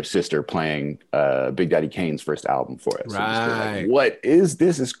friends' older sister playing Big Daddy Kane's first album for us. Right. Like, what is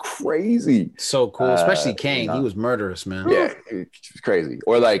this? Is crazy. So cool. Especially Kane. You know? He was murderous, man. Yeah, it's crazy.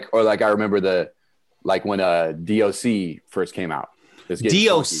 Or like I remember when DOC first came out.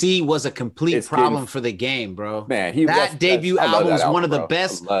 DOC was a complete problem for the game, bro. Man, that debut album was one of the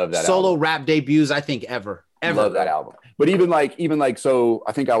best solo rap debuts I think ever. Love that album. But even like so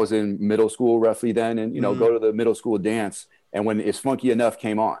I think I was in middle school roughly then, and you know, go to the middle school dance. And when It's Funky Enough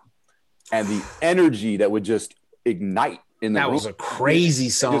came on, and the energy that would just ignite in the room, was a crazy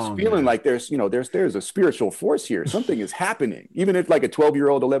song. Just feeling like there's a spiritual force here. Something is happening. Even if like a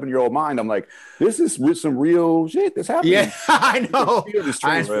 12-year-old, 11-year-old mind, I'm like, this is some real shit that's happening. Yeah, I know. Feel this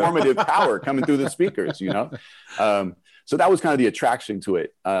transformative power coming through the speakers, you know? So that was kind of the attraction to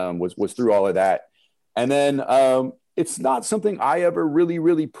it, was through all of that. And then it's not something I ever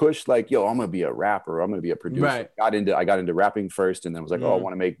really pushed, like, yo, I'm gonna be a rapper, I'm gonna be a producer. Right. I got into rapping first, and then was like, oh, I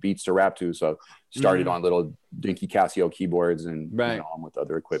want to make beats to rap to. So started on little dinky Casio keyboards and you know, on with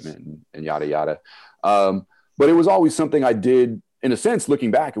other equipment and yada yada. But it was always something I did, in a sense,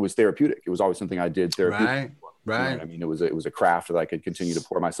 looking back, it was therapeutic. It was always something I did therapeutic. Right. You know, I mean, it was a craft that I could continue to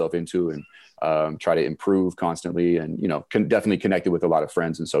pour myself into and try to improve constantly, and you know, definitely connected with a lot of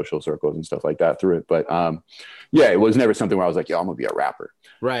friends and social circles and stuff like that through it. But yeah, it was never something where I was like, yo, I'm gonna be a rapper.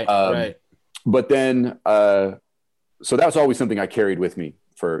 Right. But then, so that was always something I carried with me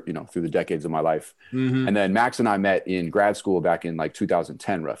for, you know, through the decades of my life. And then Max and I met in grad school back in like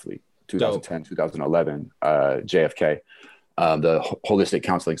 2010, roughly 2010, 2011, JFK, the holistic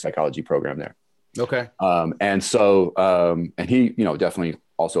counseling psychology program there. Okay. And so, and he, you know, definitely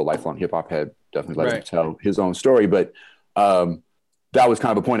also a lifelong hip hop head, definitely let him tell his own story. But that was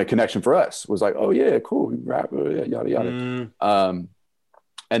kind of a point of connection for us, was like, oh yeah, cool, rap, yada, yada.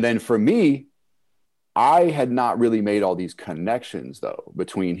 And then for me, I had not really made all these connections though,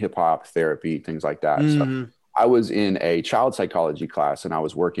 between hip hop, therapy, things like that. So I was in a child psychology class, and I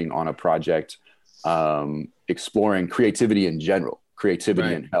was working on a project exploring creativity in general,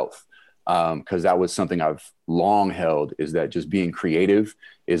 creativity and health. Because that was something I've long held, is that just being creative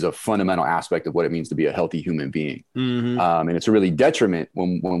is a fundamental aspect of what it means to be a healthy human being. And it's a really detriment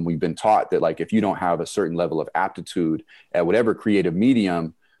when we've been taught that, like, if you don't have a certain level of aptitude at whatever creative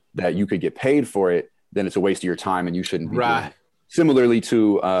medium that you could get paid for it, then it's a waste of your time and you shouldn't be doing it. Similarly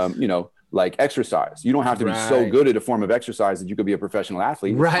to, you know, like exercise. You don't have to be so good at a form of exercise that you could be a professional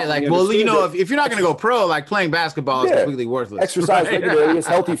athlete. Right. Like, well, you know, if you're not going to go pro, like playing basketball is completely worthless. Exercise regularly is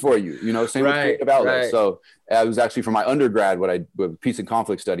healthy for you, you know, same with creative outlets. So I was actually for my undergrad, peace and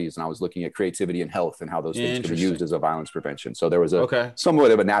conflict studies, and I was looking at creativity and health and how those things can be used as a violence prevention. So there was a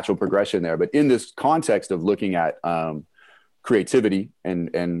somewhat of a natural progression there. But in this context of looking at creativity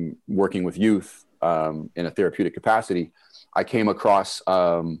and working with youth in a therapeutic capacity, I came across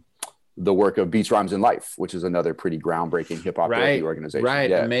the work of Beats, Rhymes, and Life, which is another pretty groundbreaking hip hop therapy organization. Right.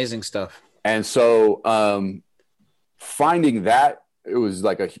 Yeah. Amazing stuff. And so finding that, it was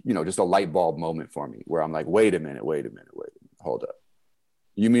like just a light bulb moment for me where I'm like, wait a minute, hold up.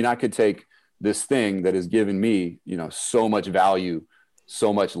 You mean I could take this thing that has given me, you know, so much value,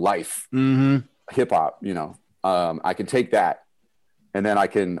 so much life, hip hop, you know, I can take that and then I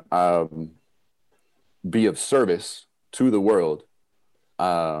can be of service to the world.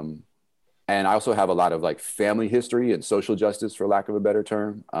 And I also have a lot of like family history and social justice, for lack of a better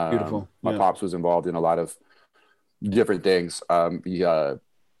term. Beautiful. My pops was involved in a lot of different things.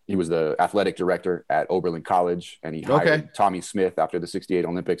 He was the athletic director at Oberlin College, and he hired Tommy Smith after the '68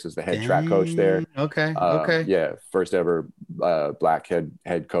 Olympics as the head track coach there. Yeah, first ever black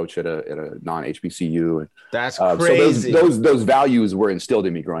head coach at a non-HBCU. And that's crazy. So those values were instilled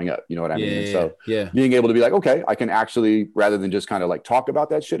in me growing up. You know what I mean? And so being able to be like, okay, I can actually, rather than just kind of like talk about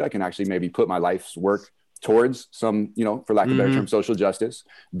that shit, I can actually maybe put my life's work towards some, you know, for lack of a better term, social justice,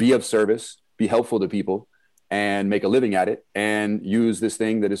 be of service, be helpful to people, and make a living at it, and use this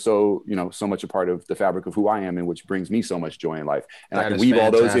thing that is so, you know, so much a part of the fabric of who I am and which brings me so much joy in life. And I can weave all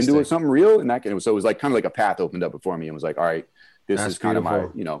those into something real. And so it was like kind of like a path opened up before me and was like, all right, this is kind of my,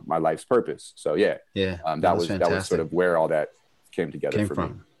 you know, my life's purpose. So that was sort of where all that came together for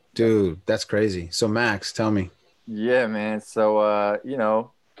me. Dude, that's crazy. So Max, tell me. Yeah, man. So, you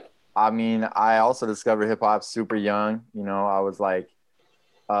know, I mean, I also discovered hip hop super young. You know, I was like,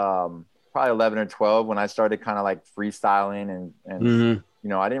 probably 11 or 12 when I started kind of like freestyling and you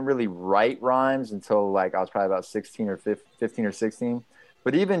know, I didn't really write rhymes until like I was probably about 16 or 15 or 16.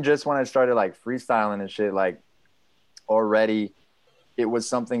 But even just when I started like freestyling and shit, like already it was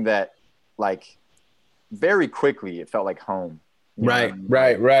something that like very quickly it felt like home. Right.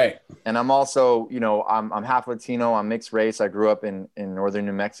 And I'm also, you know, I'm half Latino, I'm mixed race. I grew up in northern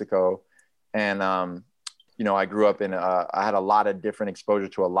New Mexico, and you know, I grew up I had a lot of different exposure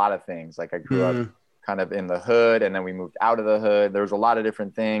to a lot of things. Like I grew up kind of in the hood, and then we moved out of the hood. There was a lot of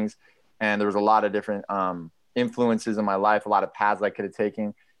different things, and there was a lot of different influences in my life, a lot of paths I could have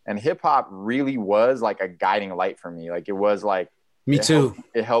taken. And hip hop really was like a guiding light for me. Like it was like, me too.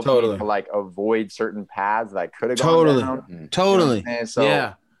 It helped me to like avoid certain paths that I could have gone down. Totally. And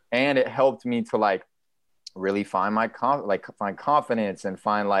so, and it helped me to like really find my find confidence and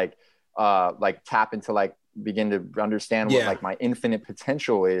find like tap into like, begin to understand what like my infinite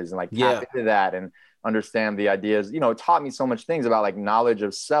potential is, and like tap into that and understand the ideas. You know, it taught me so much things about like knowledge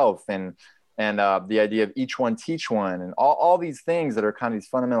of self and the idea of each one teach one, and all these things that are kind of these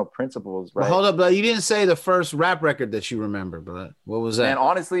fundamental principles. Right? Well, hold up, but you didn't say the first rap record that you remember, but what was that? And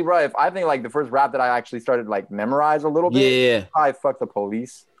honestly, bro, I think like the first rap that I actually started like memorize a little bit, I Fuck the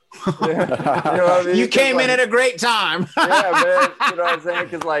Police. You know what I mean? You came in at a great time. Yeah, man. You know what I'm saying?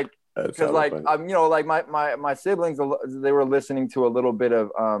 Because like you know, like my siblings, they were listening to a little bit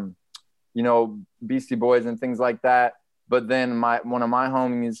of you know, Beastie Boys and things like that. But then one of my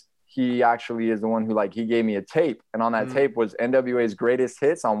homies, he actually is the one who like, he gave me a tape, and on that tape was NWA's Greatest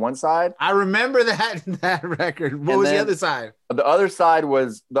Hits on one side. I remember that record. What was the other side? The other side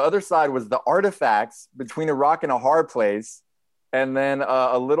was the Artifacts, Between a Rock and a Hard Place, and then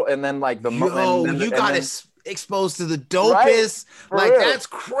a little, and then like the exposed to the dopest, right? Like real. That's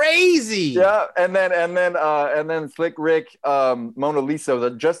crazy. Yeah, and then Slick Rick, Mona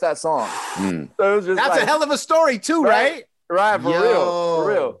Lisa, just that song. So it was just that's a hell of a story too, right? Right, for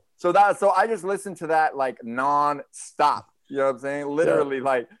real. So I just listened to that like non-stop. You know what I'm saying? Literally,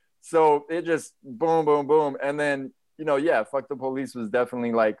 like, so it just boom, boom, boom, and then, you know, Fuck the Police was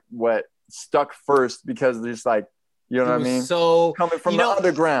definitely like what stuck first, because just like, you know what I mean? So coming from the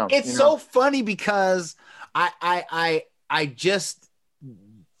underground. It's so funny because I just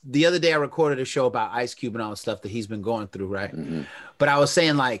the other day I recorded a show about Ice Cube and all the stuff that he's been going through, right? But I was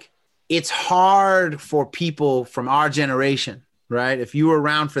saying like, it's hard for people from our generation, right? If you were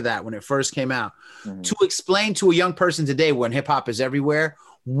around for that when it first came out, to explain to a young person today, when hip hop is everywhere,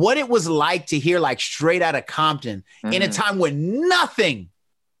 what it was like to hear like Straight Outta Compton in a time when nothing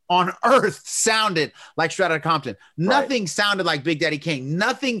on earth sounded like Straight Outta Compton. Nothing sounded like Big Daddy Kane.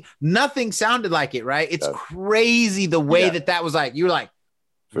 Nothing sounded like it, right? It's crazy the way that was like, you were like,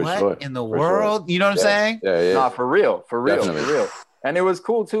 For what sure. in the For world? sure. You know what I'm saying? Yeah. Nah, for real. Definitely. For real. And it was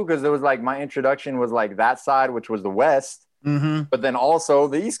cool too, because it was like my introduction was like that side, which was the West, Mm-hmm. but then also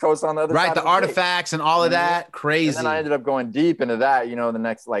the East Coast on the other side. Right, the of state. artifacts and all of that, crazy. And then I ended up going deep into that, you know, the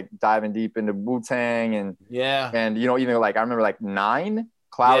next like diving deep into Wu-Tang and you know, even like I remember like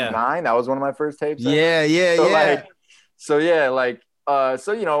Cloud 9, that was one of my first tapes. So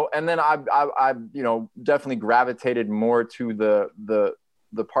you know, and then I you know, definitely gravitated more to the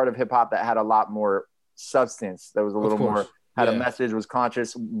part of hip hop that had a lot more substance, that was a little more had a message, was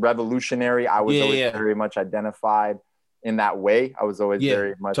conscious, revolutionary. I was always very much identified in that way. I was always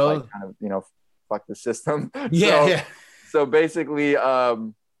very much like kind of, you know, fuck the system. So basically, you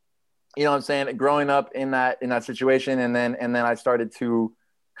know what I'm saying, growing up in that situation, and then I started to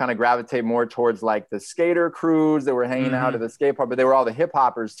kind of gravitate more towards like the skater crews that were hanging out at the skate park, but they were all the hip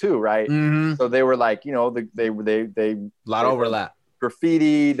hoppers too, right? So they were like, you know, they a lot of overlap,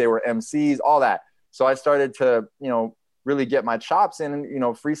 graffiti, they were MCs, all that. So I started to, you know, really get my chops in, you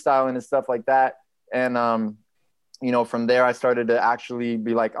know, freestyling and stuff like that. And, you know, from there I started to actually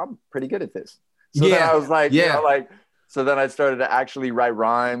be like, I'm pretty good at this. So then I was like, you know, like, so then I started to actually write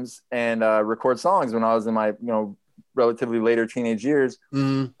rhymes and record songs when I was in my, you know, relatively later teenage years.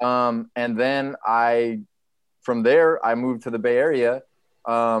 And then from there, I moved to the Bay Area,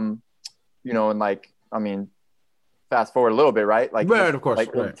 you know, and like, I mean, fast forward a little bit, right? Like, of course,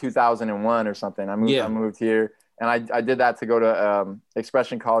 like 2001 or something. I moved here, and I did that to go to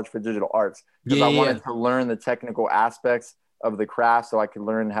Expression College for Digital Arts, because I wanted to learn the technical aspects of the craft, so I could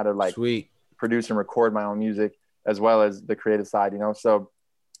learn how to like produce and record my own music, as well as the creative side, you know. So,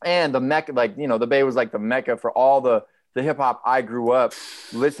 and the Mecca, like, you know, the Bay was like the Mecca for all the hip hop I grew up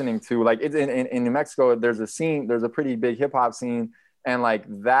listening to. Like, it's in New Mexico, there's a pretty big hip hop scene. And like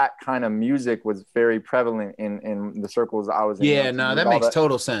that kind of music was very prevalent in the circles I was in. Yeah, no, that makes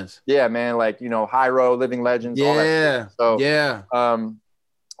total sense. Yeah, man. Like, you know, Hyro, Living Legends, all that shit. So,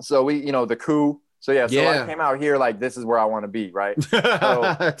 so we, you know, the Coup. So I came out here like, this is where I want to be, right?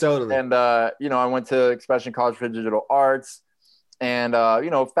 So, totally. And, you know, I went to Expression College for Digital Arts. And, you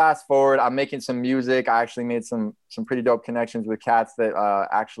know, fast forward, I'm making some music. I actually made some pretty dope connections with cats that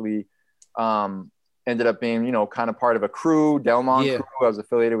actually ended up being, you know, kind of part of a crew, Delmont crew. I was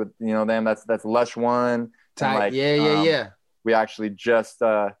affiliated with, you know, them. That's Lush One. Like, we actually just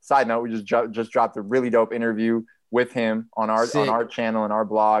side note, we just dropped a really dope interview with him on our channel and our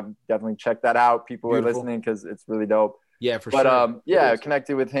blog. Definitely check that out. People are listening, because it's really dope. Yeah, for sure. I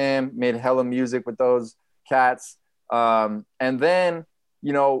connected with him, made hella music with those cats. And then,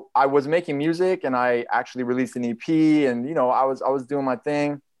 you know, I was making music, and I actually released an EP, and, you know, I was doing my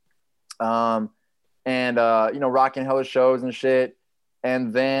thing. And, you know, rocking hella shows and shit.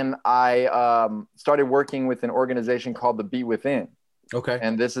 And then I started working with an organization called The Beat Within. Okay.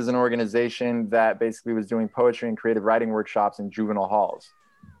 And this is an organization that basically was doing poetry and creative writing workshops in juvenile halls.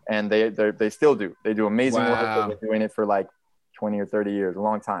 And they still do. They do amazing work. They've been doing it for like 20 or 30 years, a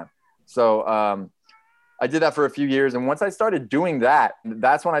long time. So I did that for a few years. And once I started doing that,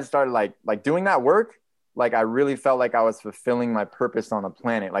 that's when I started like doing that work. Like, I really felt like I was fulfilling my purpose on the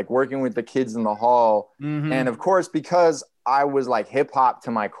planet, like working with the kids in the hall. And of course, because I was like hip hop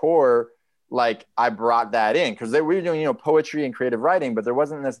to my core, like I brought that in, because they were doing, you know, poetry and creative writing, but there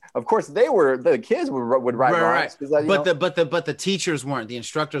wasn't this. Of course, the kids would write rhymes, but the teachers weren't, the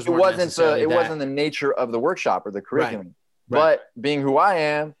instructors weren't. It wasn't the nature of the workshop or the curriculum. But being who I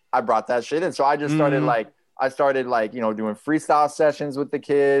am, I brought that shit in. So I just started you know, doing freestyle sessions with the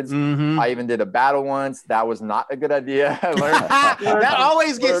kids. I even did a battle once. That was not a good idea. I learned that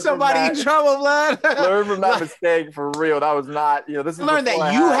always gets somebody in trouble, blood. Learn from that mistake, for real. That was not, you know, this is learn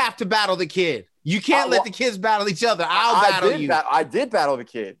that you have to battle the kid. You can't let the kids battle each other. I'll battle you. I did battle the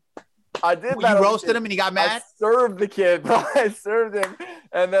kid. You roasted him and he got mad? I served the kid, bro. I served him.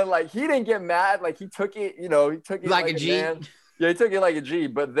 And then like, he didn't get mad. Like, he took it, you know, he took it like a G. Man. Yeah, he took it like a G,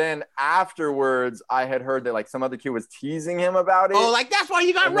 but then afterwards, I had heard that like some other kid was teasing him about it. Oh, like, that's why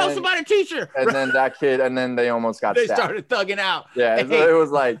you got roasted by the teacher. And then that kid, and then they almost got They stabbed. started thugging out. Yeah, so it was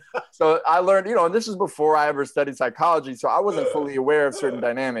like, so I learned, you know, and this was before I ever studied psychology, so I wasn't fully aware of certain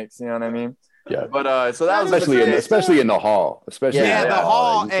dynamics, you know what I mean? Yeah. But so that was especially in the hall, especially the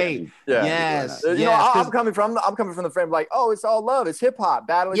hall. Hey, yes. You know, I'm coming from the frame like, oh, it's all love, it's hip hop,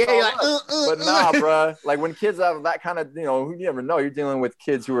 battling. Yeah, you're like, but nah, bro. Like, when kids have that kind of, you know, you never know. You're dealing with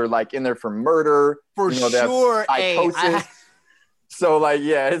kids who are like in there for murder, for sure. Psychosis. So like,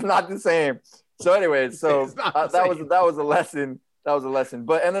 yeah, it's not the same. So anyways, so that was a lesson. That was a lesson.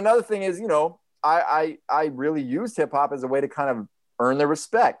 But and another thing is, you know, I really used hip hop as a way to kind of earn the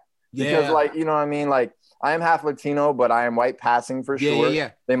respect. Because like, you know what I mean? Like, I am half Latino, but I am white passing for sure.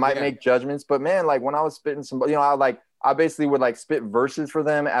 Yeah. They might Yeah. make judgments, but man, like when I was spitting some, I basically would like spit verses for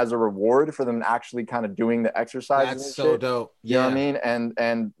them as a reward for them actually kind of doing the exercises. That's and so shit. dope. You know what I mean?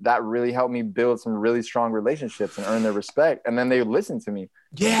 And that really helped me build some really strong relationships and earn their respect. And then they would listen to me.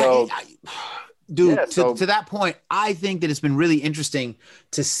 Yeah. So- Dude, Yeah, so- to that point, I think that it's been really interesting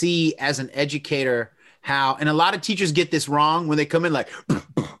to see as an educator how, and a lot of teachers get this wrong when they come in like,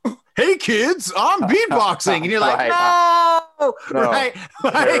 hey kids, I'm beatboxing. And you're like, Right. no, right?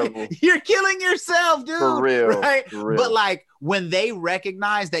 Terrible. Like, you're killing yourself, dude. For real, Right? for real. But like when they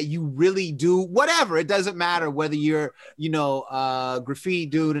recognize that you really do whatever, it doesn't matter whether you're, graffiti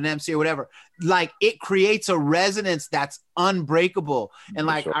dude, an MC or whatever, like it creates a resonance that's unbreakable. And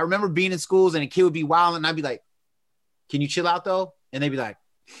like, sure. I remember being in schools and a kid would be wild and I'd be like, can you chill out though? And they'd be like,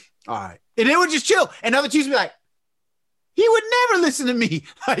 all right. And they would just chill. And other teachers would be like, he would never listen to me.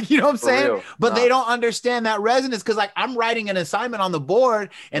 Like, you know what I'm For saying? real. But Nah. they don't understand that resonance because like I'm writing an assignment on the board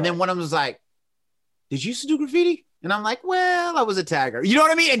and then one of them was like, did you used to do graffiti? And I'm like, well, I was a tagger. You know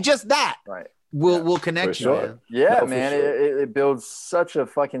what I mean? And just that Right. will connect For you, sure. man. Yeah, No, for man. sure. It builds such a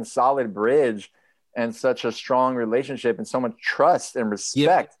fucking solid bridge and such a strong relationship and so much trust and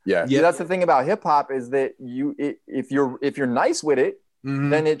respect. Yeah. Yeah, that's the thing about hip hop is that if you're nice with it,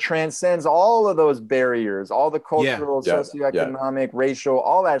 Mhm. then it transcends all of those barriers, all the cultural, Yeah. socioeconomic, racial,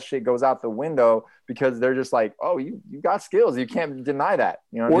 all that shit goes out the window because they're just like, oh, you got skills. You can't deny that.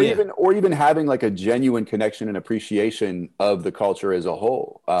 You know what I mean? Or even having like a genuine connection and appreciation of the culture as a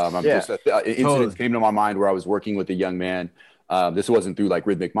whole. Incidents came to my mind where I was working with a young man. This wasn't through like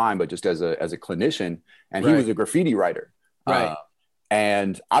Rhythmic Mind, but just as a clinician, and he Right. was a graffiti writer. Right.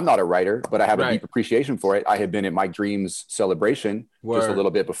 And I'm not a writer, but I have a Right. deep appreciation for it. I had been at Mike Dream's celebration just a Word.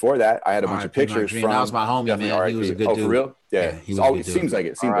 little bit before that. I had a bunch of R.I.P. Mike pictures Dream. from. That was my homie, definitely man. He was a RIP. good Oh, dude. for real? Yeah. Yeah, he was a It good dude. seems like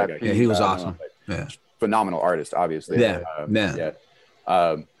it. Seems like it. Yeah, he was I don't awesome. know, Yeah. phenomenal artist, obviously. Yeah. Yeah.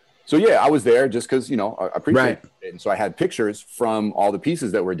 So yeah, I was there just because I appreciate Right. it. And so I had pictures from all the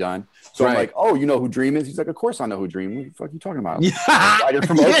pieces that were done. So I'm Right. like, oh, you know who Dream is? He's like, of course I know who Dream. What the fuck are you talking about? Yeah. Writer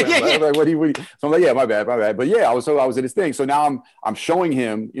from Yeah, Oakland. yeah, yeah. Like, what do you? So I'm like, yeah, my bad. But yeah, I was at his thing. So now I'm showing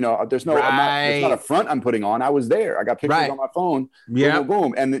him. There's no, it's not a front I'm putting on. I was there. I got pictures Right. on my phone. Yeah. Boom, boom,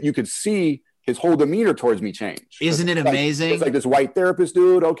 boom, and you could see his whole demeanor towards me change. Isn't it It's like- amazing? It's like this white therapist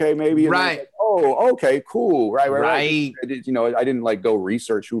dude. Okay, maybe. And then Right. it's like, oh, okay, cool. Right. Right. I didn't like go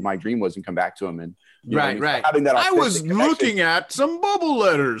research who my dream was and come back to him and. You know what I mean? So Right. having that I was authentic connection. looking at some bubble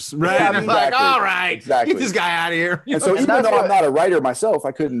letters, right? Yeah, and I'm like, exactly. all right, Exactly. get this guy out of here. And so And even that's though what- I'm not a writer myself,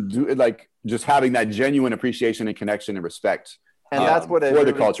 I couldn't do it. Like just having that genuine appreciation and connection and respect And that's what it for the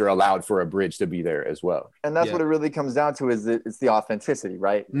really- culture allowed for a bridge to be there as well. And that's Yeah. what it really comes down to is that it's the authenticity,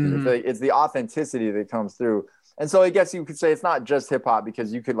 right? Mhm. It's the authenticity that comes through. And so I guess you could say it's not just hip hop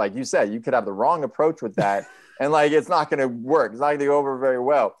because you could, like you said, you could have the wrong approach with that and like it's not going to work. It's not going to go over very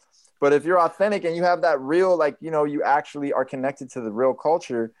well. But if you're authentic and you have that real, like, you actually are connected to the real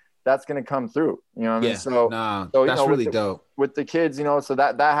culture, that's going to come through. You know what I mean? Yeah, So that's really dope. with the kids, so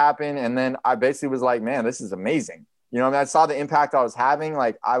that happened. And then I basically was like, man, this is amazing. I saw the impact I was having.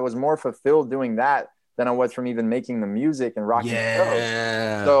 Like I was more fulfilled doing that than I was from even making the music and rocking the shows.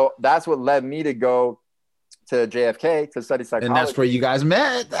 Yeah. So that's what led me to go to JFK to study psychology. And that's where you guys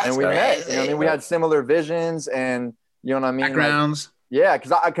met. That's and we met. crazy. We had similar visions and you know what I mean? Like, Backgrounds. yeah,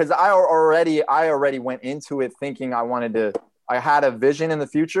 because I already went into it thinking I had a vision in the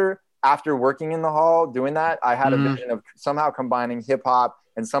future after working in the hall doing that. I had a vision of somehow combining hip hop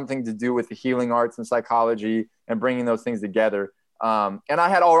and something to do with the healing arts and psychology and bringing those things together. And I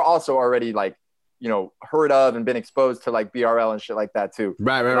had also already heard of and been exposed to like BRL and shit like that too.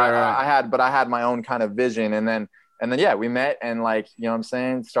 Right. I had my own kind of vision and then yeah, we met and like, you know what I'm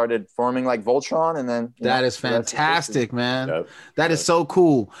saying, started forming like Voltron and then That is fantastic, man. Yep. That is so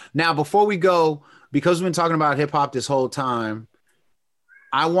cool. Now, before we go, because we've been talking about hip hop this whole time,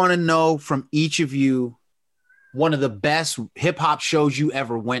 I want to know from each of you one of the best hip hop shows you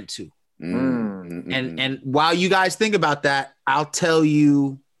ever went to. And while you guys think about that, I'll tell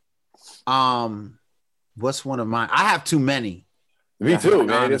you what's one of mine. I have too many. Me too,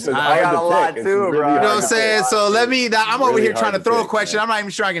 man. Honest. It's I got a lot too, bro. You know what I'm saying? So I'm over really here trying hard to to throw a pick, question. man. I'm not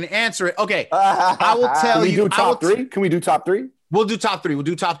even sure I can answer it. Okay. I will tell Can we you. do top three? Can we do top three? We'll do top three.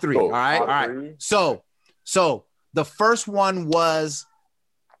 Cool. All right. Top All right. three. So the first one was,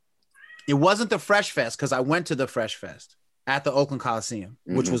 it wasn't the Fresh Fest because I went to the Fresh Fest at the Oakland Coliseum,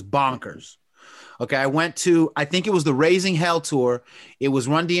 which was bonkers. Okay. I think it was the Raising Hell tour. It was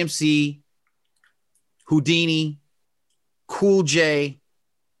Run DMC, Houdini, Cool J.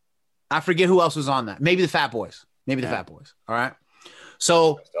 I forget who else was on that. Maybe the Fat Boys. All right.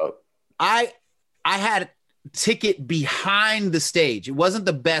 So Dope. I had ticket behind the stage. It wasn't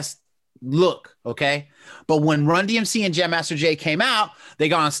the best look, okay? But when Run DMC and Jam Master Jay came out, they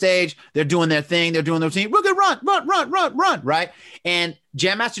got on stage, they're doing their thing, they're doing their routine. We're gonna run, right? And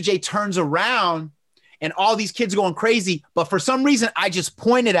Jam Master Jay turns around and all these kids going crazy, but for some reason, I just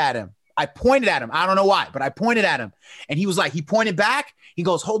pointed at him. I don't know why, but I pointed at him. And he was like, he pointed back, he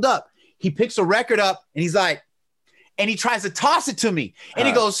goes, hold up. He picks a record up and he's like, and he tries to toss it to me. And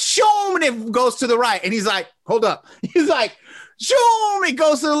he goes, shoom, and it goes to the right. And he's like, hold up. He's like, shoom, it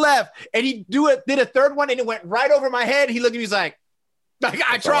goes to the left. And he did a third one and it went right over my head. He looked at me, he's like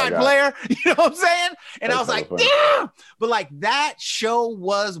I tried, player. You know what I'm saying? And I was like, damn. But like that show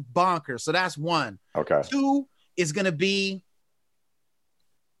was bonkers. So that's one. Okay. 2 is going to be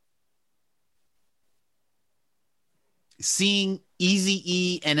seeing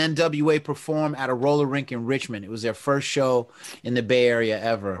Eazy-E and NWA perform at a roller rink in Richmond. It was their first show in the Bay Area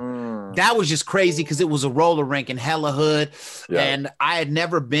ever. That was just crazy because it was a roller rink in hella hood. Yeah. And I had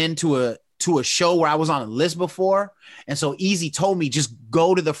never been to a show where I was on a list before. And so Eazy told me, just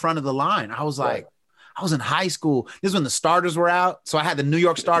go to the front of the line. I was like, I was in high school. This is when the starters were out. So I had the New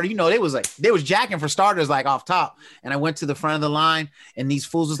York starter. You know, they was jacking for starters like off top. And I went to the front of the line and these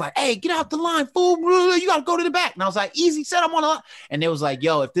fools was like, hey, get out the line, fool. You got to go to the back. And I was like, Eazy said I'm on the line. And they was like,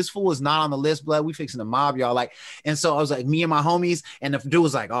 yo, if this fool is not on the list, blood, we fixing to mob y'all. Like, and so I was like, me and my homies, and the dude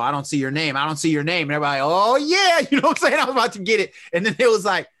was like, oh, I don't see your name. I don't see your name. And everybody, oh yeah. You know what I'm saying? I was about to get it. And then it was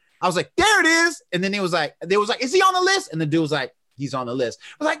like, I was like, there it is. And then they was like, is he on the list? And the dude was like, he's on the list.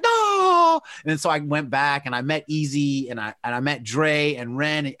 I was like, no. And then so I went back and I met Eazy and I met Dre and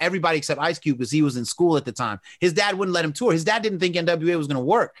Ren and everybody except Ice Cube because he was in school at the time. His dad wouldn't let him tour. His dad didn't think NWA was going to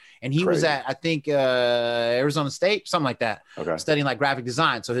work. And he was at, I think, Arizona State, something like that, studying like graphic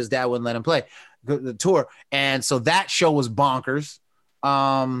design. So his dad wouldn't let him play the tour. And so that show was bonkers.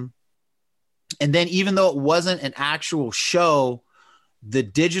 And then even though it wasn't an actual show, the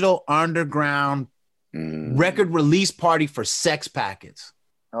Digital Underground record release party for Sex Packets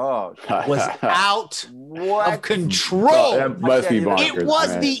was out of control. That must be bonkers, it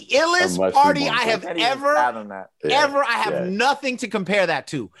was the illest party I have ever. I have Yeah. nothing to compare that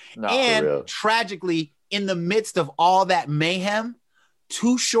to. No, And tragically, in the midst of all that mayhem,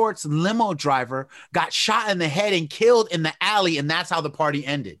 Too Short's limo driver got shot in the head and killed in the alley, and that's how the party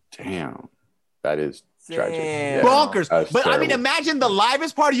ended. Damn. That is tragic. Damn. Bonkers. That's But I mean, terrible. imagine the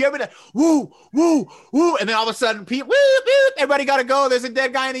livest party you ever done. Woo, woo, woo. And then all of a sudden, people, woo, woo, everybody got to go. There's a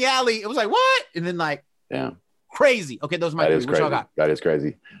dead guy in the alley. It was like, what? And then like, Damn. crazy. Okay, those are my That three. is What y'all crazy. got? That is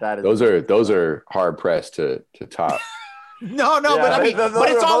crazy. That is Those are hard pressed to top. No, Yeah, but I mean, those but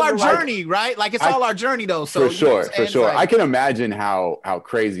it's are- all those our are like- journey, right? Like it's all our journey though. So For you know what sure, I'm for saying? It's sure. like- I can imagine how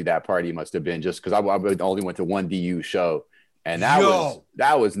crazy that party must have been just because I only went to one DU show. And that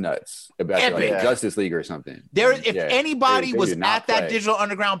was nuts. About like Epic. Justice League or something. if Yeah. anybody They was did not at that play. Digital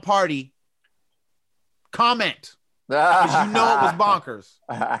Underground party, comment. Because you know it was bonkers.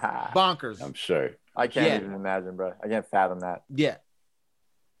 Bonkers. I'm sure. I can't Yeah. even imagine, bro. I can't fathom that. Yeah.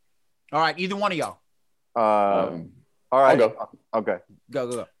 All right, either one of y'all. All right. I'll go. Okay.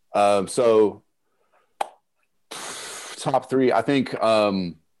 Go. So top three, I think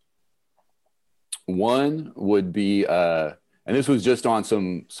one would be and this was just on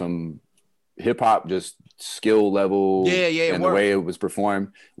some hip hop just skill level and the way it was performed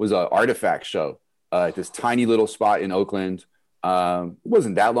was a Artifact show at this tiny little spot in Oakland. It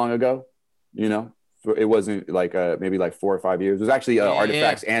wasn't that long ago, you know. It wasn't like maybe like 4 or 5 years. It was actually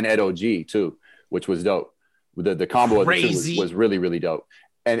Artifacts and Ed OG too, which was dope. The combo of the two was really, really dope.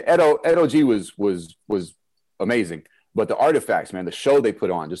 And Ed OG was amazing. But the Artifacts, man, the show they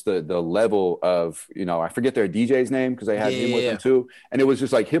put on, just the level of, you know, I forget their DJ's name because they had him with them too. And it was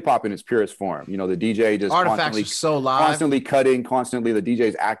just like hip hop in its purest form. You know, the DJ just Artifacts was so live. Constantly cutting, constantly the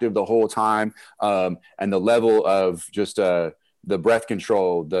DJ's active the whole time. And the level of just the breath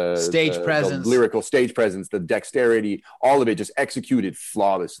control, the stage presence, the lyrical stage presence, the dexterity, all of it just executed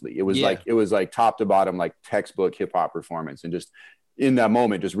flawlessly. It was like top to bottom, like textbook hip hop performance. And just in that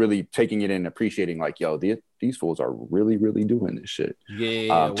moment, just really taking it in, appreciating like, yo, these fools are really, really doing this shit.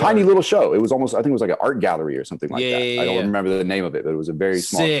 Tiny little show. It was almost, I think it was like an art gallery or something like that. I don't remember the name of it, but it was a very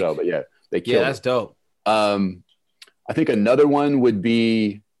small show. But yeah, they killed it. That's dope. I think another one would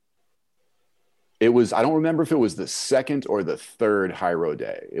be, I don't remember if it was the second or the third Hyro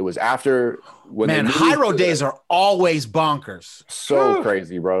Day. It was after when Hyro Days are always bonkers. So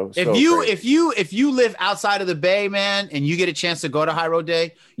crazy, bro. If you live outside of the Bay, man, and you get a chance to go to Hyro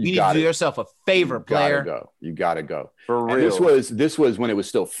Day, you need to do yourself a favor, player. You gotta go. For real. And this was when it was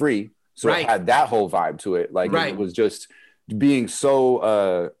still free. So it had that whole vibe to it. Like it was just being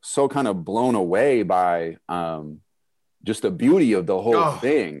so kind of blown away by just the beauty of the whole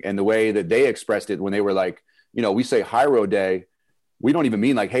thing and the way that they expressed it when they were like, you know, we say Hiero Day. We don't even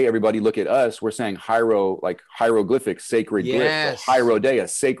mean like, hey, everybody look at us. We're saying Hiero, like hieroglyphic, sacred glyphs. So Hiero Day, a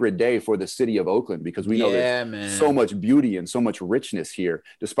sacred day for the city of Oakland, because we know there's so much beauty and so much richness here,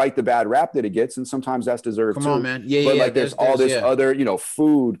 despite the bad rap that it gets. And sometimes that's deserved too. Come on, man. But like there's all this other, you know,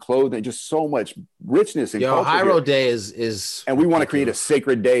 food, clothing, just so much richness and culture. Hiero Day is and we want to create a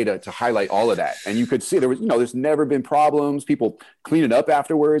sacred day to highlight all of that. And you could see there was, you know, there's never been problems. People cleaning up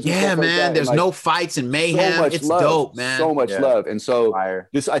afterwards. Yeah, man. Like there's like, no fights and mayhem. So much it's love, dope, man. So much love. And so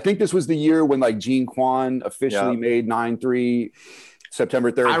I think this was the year when like Gene Kwan officially made 9/3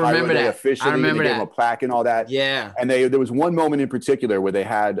 September 3rd. I remember that. Officially, I remember they gave him a plaque and all that. Yeah. And there was one moment in particular where they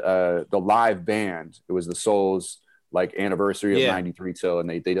had the live band. It was the Souls like anniversary of 93 till, and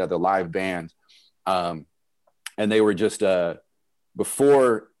they had the live band. And they were just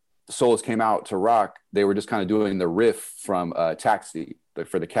before the Souls came out to rock, they were just kind of doing the riff from Taxi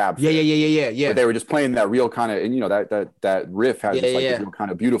for the cab. Yeah. But they were just playing that real kind of, and you know, that riff has this real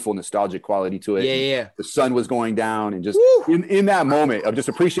kind of beautiful nostalgic quality to it. Yeah. The sun was going down, and just in that moment of just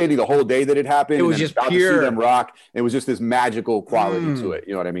appreciating the whole day that it happened. It was just pure. To see them rock. It was just this magical quality to it.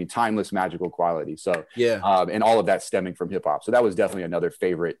 You know what I mean? Timeless magical quality. So and all of that stemming from hip hop. So that was definitely another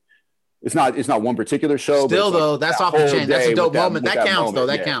favorite. It's not one particular show. Still though, that's off the chain. That's a dope moment. That counts though.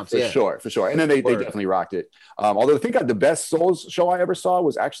 That counts. For sure. And then they definitely rocked it. Although I think the best Souls show I ever saw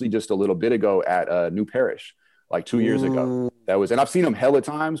was actually just a little bit ago at New Parish, like 2 years ago. That was, and I've seen them hella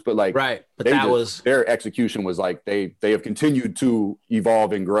times, but like but that was their execution was like they have continued to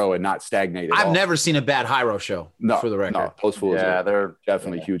evolve and grow and not stagnate. I've never seen a bad Hiero show. For the record. No, those fools. Yeah, they're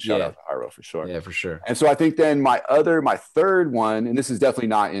definitely huge. Shout out to Hiero for sure. Yeah, for sure. And so I think then my third one, and this is definitely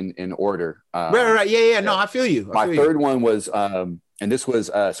not in order. Right. Yeah. No, I feel you. My third one was, and this was,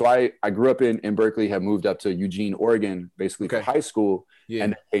 so I grew up in Berkeley, have moved up to Eugene, Oregon, basically for high school,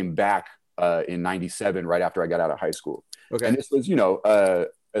 and came back in 97 right after I got out of high school. Okay. And this was, you know,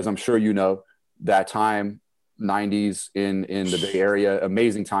 as I'm sure you know, that time, 90s in the Bay Area,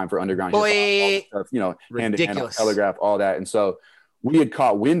 amazing time for underground hip hop, you know, Hand to Hand, Telegraph, all that. And so we had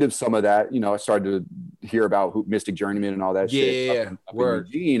caught wind of some of that. You know, I started to hear about Mystic Journeyman and all that shit up in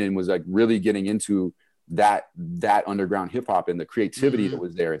Eugene, and was like really getting into that underground hip hop and the creativity that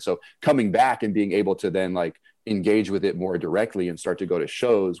was there. And so coming back and being able to then like engage with it more directly and start to go to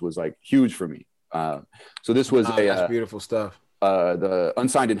shows was like huge for me. So this was that's beautiful stuff. The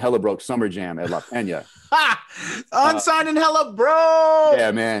Unsigned and Hella Broke Summer Jam at La Peña. Unsigned and Hella Broke.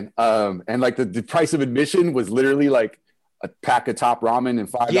 Yeah, man. And like the price of admission was literally like a pack of Top Ramen and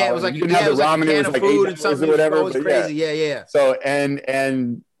 $5. Yeah, it was like you didn't have the ramen. It was like $8 or whatever. It was crazy. Yeah. So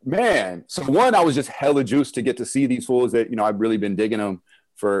and man, so one, I was just hella juiced to get to see these fools that, you know, I've really been digging them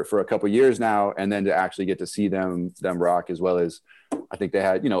for a couple of years now, and then to actually get to see them rock, as well as I think they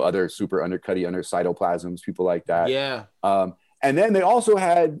had, you know, other super undercutty under Cytoplasms, people like that. Yeah. And then they also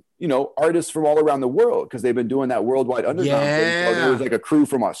had, you know, artists from all around the world, because they've been doing that worldwide underground thing. So there was like a crew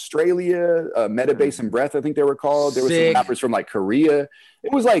from Australia, Metabase and Breath, I think they were called. There were some rappers from like Korea.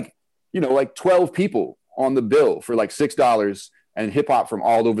 It was like, you know, like 12 people on the bill for like $6, and hip hop from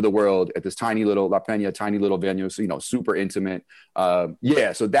all over the world at this tiny little La Peña, tiny little venue. So, you know, super intimate. So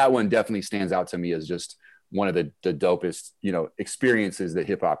that one definitely stands out to me as just one of the dopest, you know, experiences that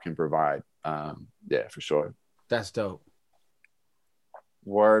hip hop can provide. For sure. That's dope.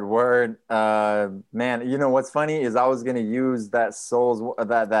 Word. Man, you know what's funny is I was gonna use that Souls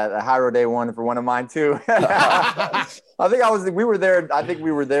that Hiero Day one for one of mine too. I think we were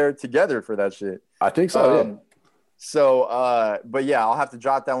there together for that shit. I think so. But yeah, I'll have to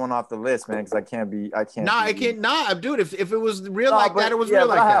drop that one off the list, man, because I can't. Dude, if it was real that, it was real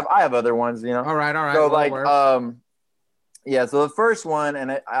like that. I have other ones, you know. All right. So so the first one,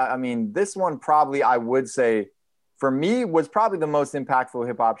 and I mean, this one probably I would say, for me, was probably the most impactful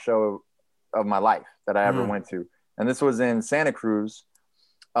hip hop show of my life that I ever went to, and this was in Santa Cruz,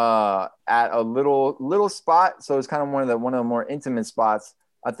 at a little spot. So it's kind of one of the more intimate spots.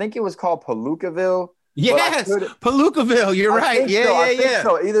 I think it was called Palookaville. Yes, Palookaville. You're right. Yeah.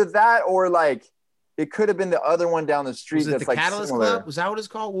 So either that or like it could have been the other one down the street. Was it that's the like Catalyst similar. Club? Was that what it's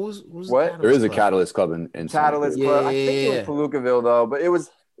called? What? There is a Catalyst Club in Catalyst Club. I think it was Palookaville though, but it was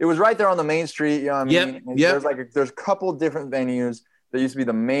right there on the main street. You know what I mean? Yep. There's a couple different venues that used to be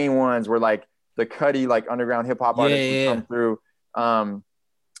the main ones where like the Cuddy like underground hip hop artists would come through.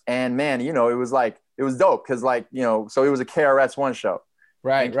 And man, you know, it was dope because like, you know, so it was a KRS-One show.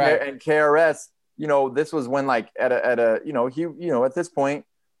 Right. And KRS, you know, this was when like at a you know, he, you know, at this point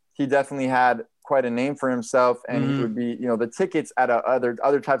he definitely had quite a name for himself, and he would be, the tickets at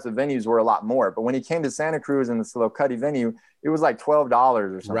other types of venues were a lot more. But when he came to Santa Cruz in the Slow Cuddy venue, it was like $12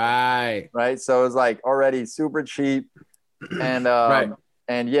 or something. Right. So it was like already super cheap, and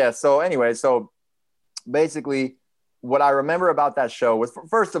and yeah. So anyway, so basically, what I remember about that show was,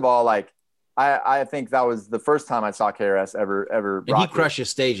 first of all, like I think that was the first time I saw KRS ever. And he crushed his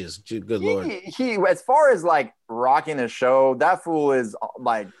stages. Good Lord. He as far as like rocking a show, that fool is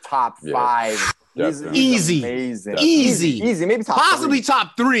like top 5. He's easy, amazing, easy, maybe possibly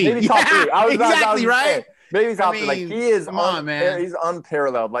top 3. Maybe top 3. Exactly right. Maybe top 3. Like he is, man. He's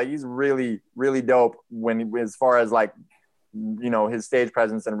unparalleled. Like he's really, really dope as far as like, his stage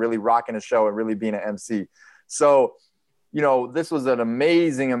presence and really rocking a show and really being an MC. So, this was an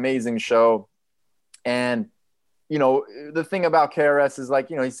amazing, amazing show. And, the thing about KRS is like,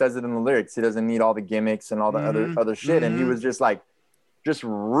 he says it in the lyrics. He doesn't need all the gimmicks and all the other shit. And he was just like, just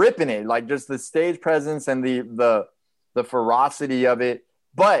ripping it, like just the stage presence and the ferocity of it.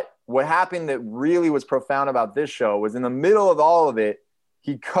 But what happened that really was profound about this show was in the middle of all of it,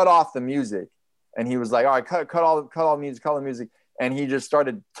 he cut off the music and he was like, all right, cut all the music. And he just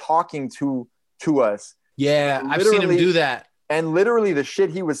started talking to us. Yeah, I've seen him do that. And literally the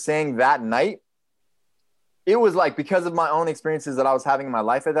shit he was saying that night, it was like, because of my own experiences that I was having in my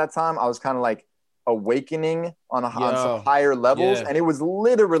life at that time, I was kind of like awakening on some higher levels. And it was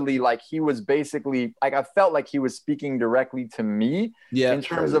literally like, he was basically like, I felt like he was speaking directly to me in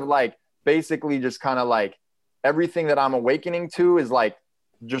terms of like, basically just kind of like everything that I'm awakening to is like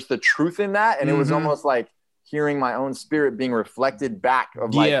just the truth in that. And it was almost like hearing my own spirit being reflected back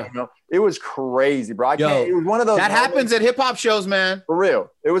of like, it was crazy, bro. It was one of those that happens at hip hop shows, man. For real.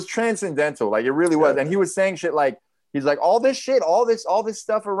 It was transcendental. Like it really was. And he was saying shit like, he's like, all this shit, all this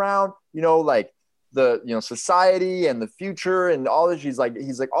stuff around, like the, society and the future and all this. He's like,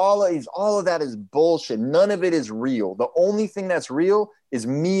 all of that is bullshit. None of it is real. The only thing that's real is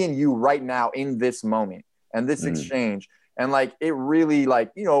me and you right now in this moment and this exchange. And like, it really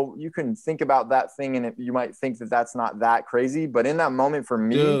like, you can think about that thing and you might think that that's not that crazy. But in that moment for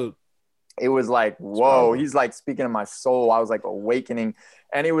me, it was like, whoa, he's like speaking to my soul. I was like awakening.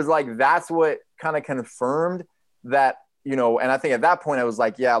 And it was like, that's what kind of confirmed that, and I think at that point I was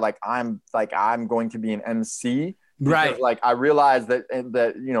like, yeah, like I'm going to be an MC. Right. Like I realized that,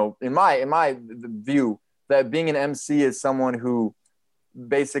 in my view, that being an MC is someone who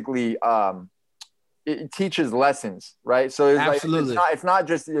basically, it teaches lessons, right? So it's absolutely. Like it's not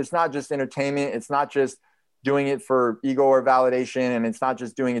just entertainment. It's not just doing it for ego or validation, and it's not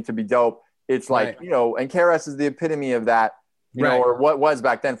just doing it to be dope. It's like and KRS is the epitome of that, or what was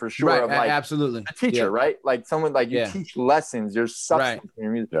back then for sure. Right. Of like absolutely a teacher, right? Like someone like you teach lessons. There's substance in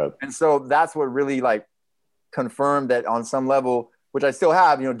your music, and so that's what really like confirmed that on some level, which I still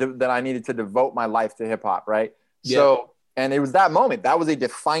have, that I needed to devote my life to hip hop, right? So. And it was that moment. That was a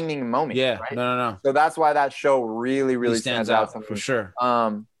defining moment. Yeah, right? No. So that's why that show really, really stands out to me. For sure.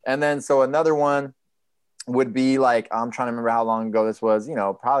 And then so another one would be like, I'm trying to remember how long ago this was.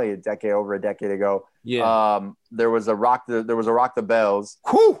 Probably over a decade ago. Yeah. There was a Rock the Bells.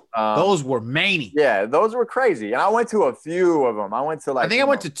 Whew, those were many. Yeah, those were crazy. And I went to a few of them. I went to like. I think I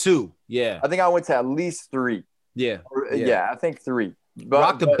went to 2. Yeah. I think I went to at least 3. Yeah. I think 3. But,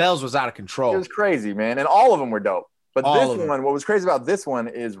 Rock the Bells was out of control. It was crazy, man, and all of them were dope. But this one, what was crazy about this one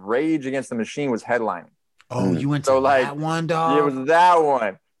is Rage Against the Machine was headlining. Oh, you went to that one, dog? It was that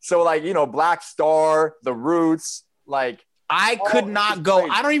one. So like, Black Star, The Roots, like. I could not go.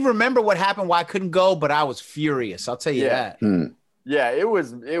 Crazy. I don't even remember what happened, why I couldn't go, but I was furious. I'll tell you that. Yeah, it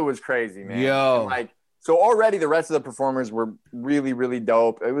was crazy, man. Yo. And like, so already the rest of the performers were really, really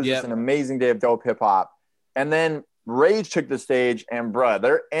dope. It was just an amazing day of dope hip hop. And then Rage took the stage and bruh,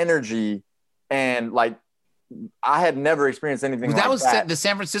 their energy and like, I had never experienced anything like that. Was the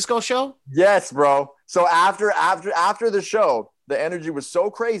San Francisco show? Yes, bro. So after the show, the energy was so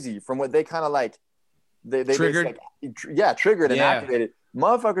crazy from what they kind of like, they triggered. Triggered and activated.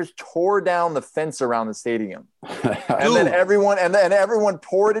 Motherfuckers tore down the fence around the stadium, and then everyone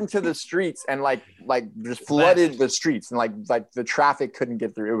poured into the streets and like just flooded the streets and like the traffic couldn't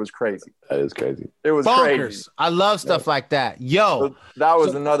get through. It was crazy. That is crazy. It was bonkers. Crazy. I love stuff like that. Yo, so that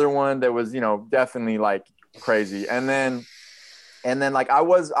was another one that was definitely like crazy. And then like I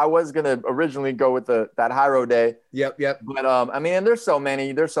was gonna originally go with that Hyro Day. Yep. But I mean, and there's so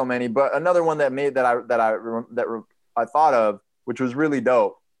many. But another one that I thought of, which was really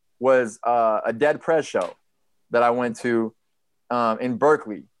dope, was a Dead Prez show that I went to in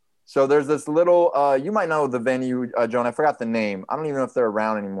Berkeley. So there's this little, you might know the venue, Joan. I forgot the name. I don't even know if they're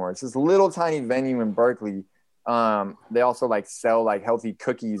around anymore. It's this little tiny venue in Berkeley They also like sell like healthy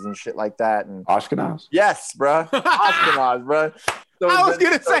cookies and shit like that. And Ashkenaz. yes, bro, Ashkenaz, bro. So I was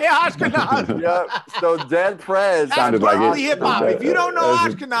gonna say Ashkenaz. Yep. So Dead Prez That's Sounded like Berkeley it. hip hop. If you don't know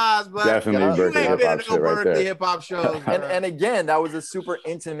That's Ashkenaz, but definitely Yeah. you Berkeley ain't hip been hop to shit no right Berkeley there. hip hop shows. and again, that was a super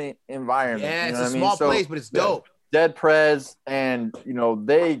intimate environment. Yeah, you it's know a what I mean? small So place, but it's dope. Dead Prez, and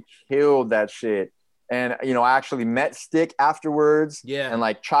they killed that shit. And I actually met Stick afterwards. Yeah. And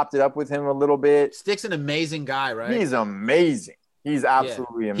like chopped it up with him a little bit. Stick's an amazing guy, right? He's amazing. He's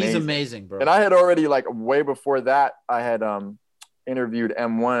absolutely amazing. He's amazing, bro. And I had already like way before that, I had interviewed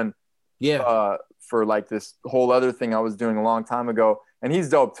M1 for like this whole other thing I was doing a long time ago, and he's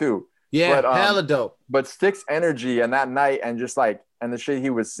dope too. Yeah, but, hella dope. But Stick's energy and that night, and just like and the shit he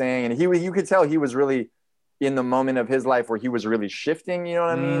was saying, and you could tell he was really in the moment of his life where he was really shifting. You know what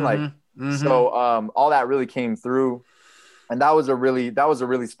I mean? Like so, all that really came through, and that was a really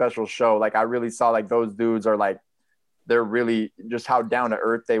special show. Like I really saw like those dudes are like. They're really just how down to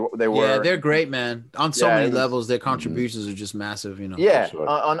earth they were. Yeah, they're great, man. On so many it was- levels, their contributions are just massive. Yeah, sure.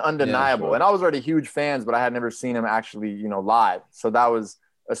 undeniable. Yeah, sure. And I was already huge fans, but I had never seen him actually, live. So that was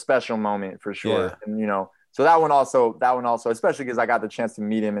a special moment for sure. Yeah. And so that one also, especially because I got the chance to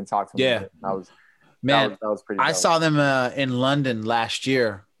meet him and talk to him. Yeah. That was Man, that was pretty. I dope. saw them in London last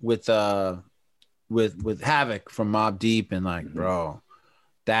year with Havoc from Mobb Deep, and like, bro,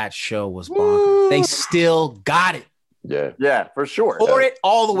 that show was bonkers. They still got it. Yeah, for sure. Pour it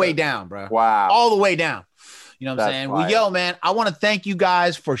all the way down, bro. Wow. All the way down. You know what I'm That's saying? fire. Well, yo, man, I want to thank you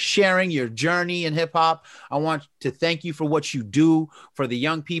guys for sharing your journey in hip hop. I want to thank you for what you do for the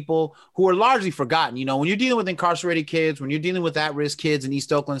young people who are largely forgotten. When you're dealing with incarcerated kids, when you're dealing with at-risk kids in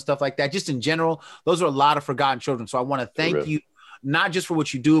East Oakland, stuff like that, just in general, those are a lot of forgotten children. So I want to thank you, not just for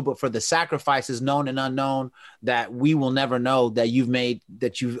what you do, but for the sacrifices known and unknown that we will never know that you've made,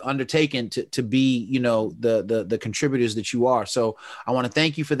 that you've undertaken to be, the contributors that you are. So I want to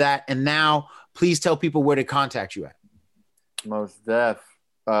thank you for that. And now please tell people where to contact you at. Most def.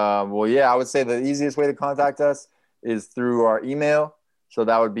 Well, yeah, I would say the easiest way to contact us is through our email. So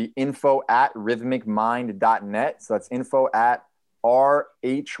that would be info@rhythmicmind.net. So that's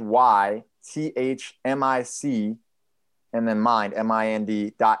info@RHYTHMIC and then mind,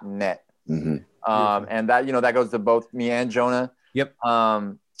 MIND.net. And that goes to both me and Jonah. Yep.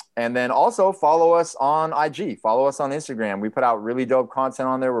 And then also follow us on IG, follow us on Instagram. We put out really dope content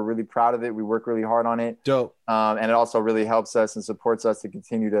on there. We're really proud of it. We work really hard on it. Dope. And it also really helps us and supports us to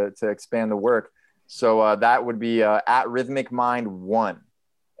continue to expand the work. So that would be at Rhythmic Mind 1.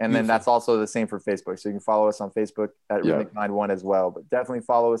 And then that's also the same for Facebook. So you can follow us on Facebook at Rhythmic Mind 1 as well. But definitely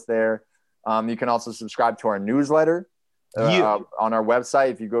follow us there. You can also subscribe to our newsletter on our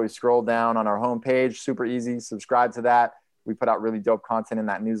website. If you go scroll down on our homepage, super easy, subscribe to that. We put out really dope content in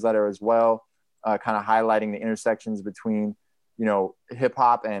that newsletter as well, kind of highlighting the intersections between, hip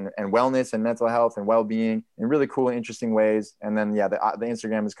hop and wellness and mental health and well-being in really cool and interesting ways. And then, the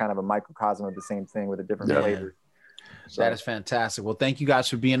Instagram is kind of a microcosm of the same thing with a different flavor. So that is fantastic. Well, thank you guys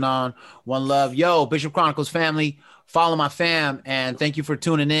for being on. One love. Yo, Bishop Chronicles family, follow my fam, and thank you for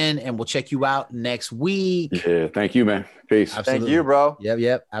tuning in, and we'll check you out next week. Yeah, thank you, man. Peace. Absolutely. Thank you, bro.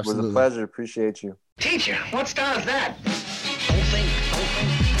 Yep, absolutely. It was a pleasure. Appreciate you. Teacher, what style is that? Don't think.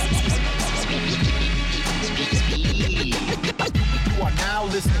 You are now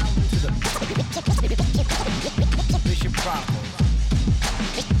listening to the Bishop Chronicles.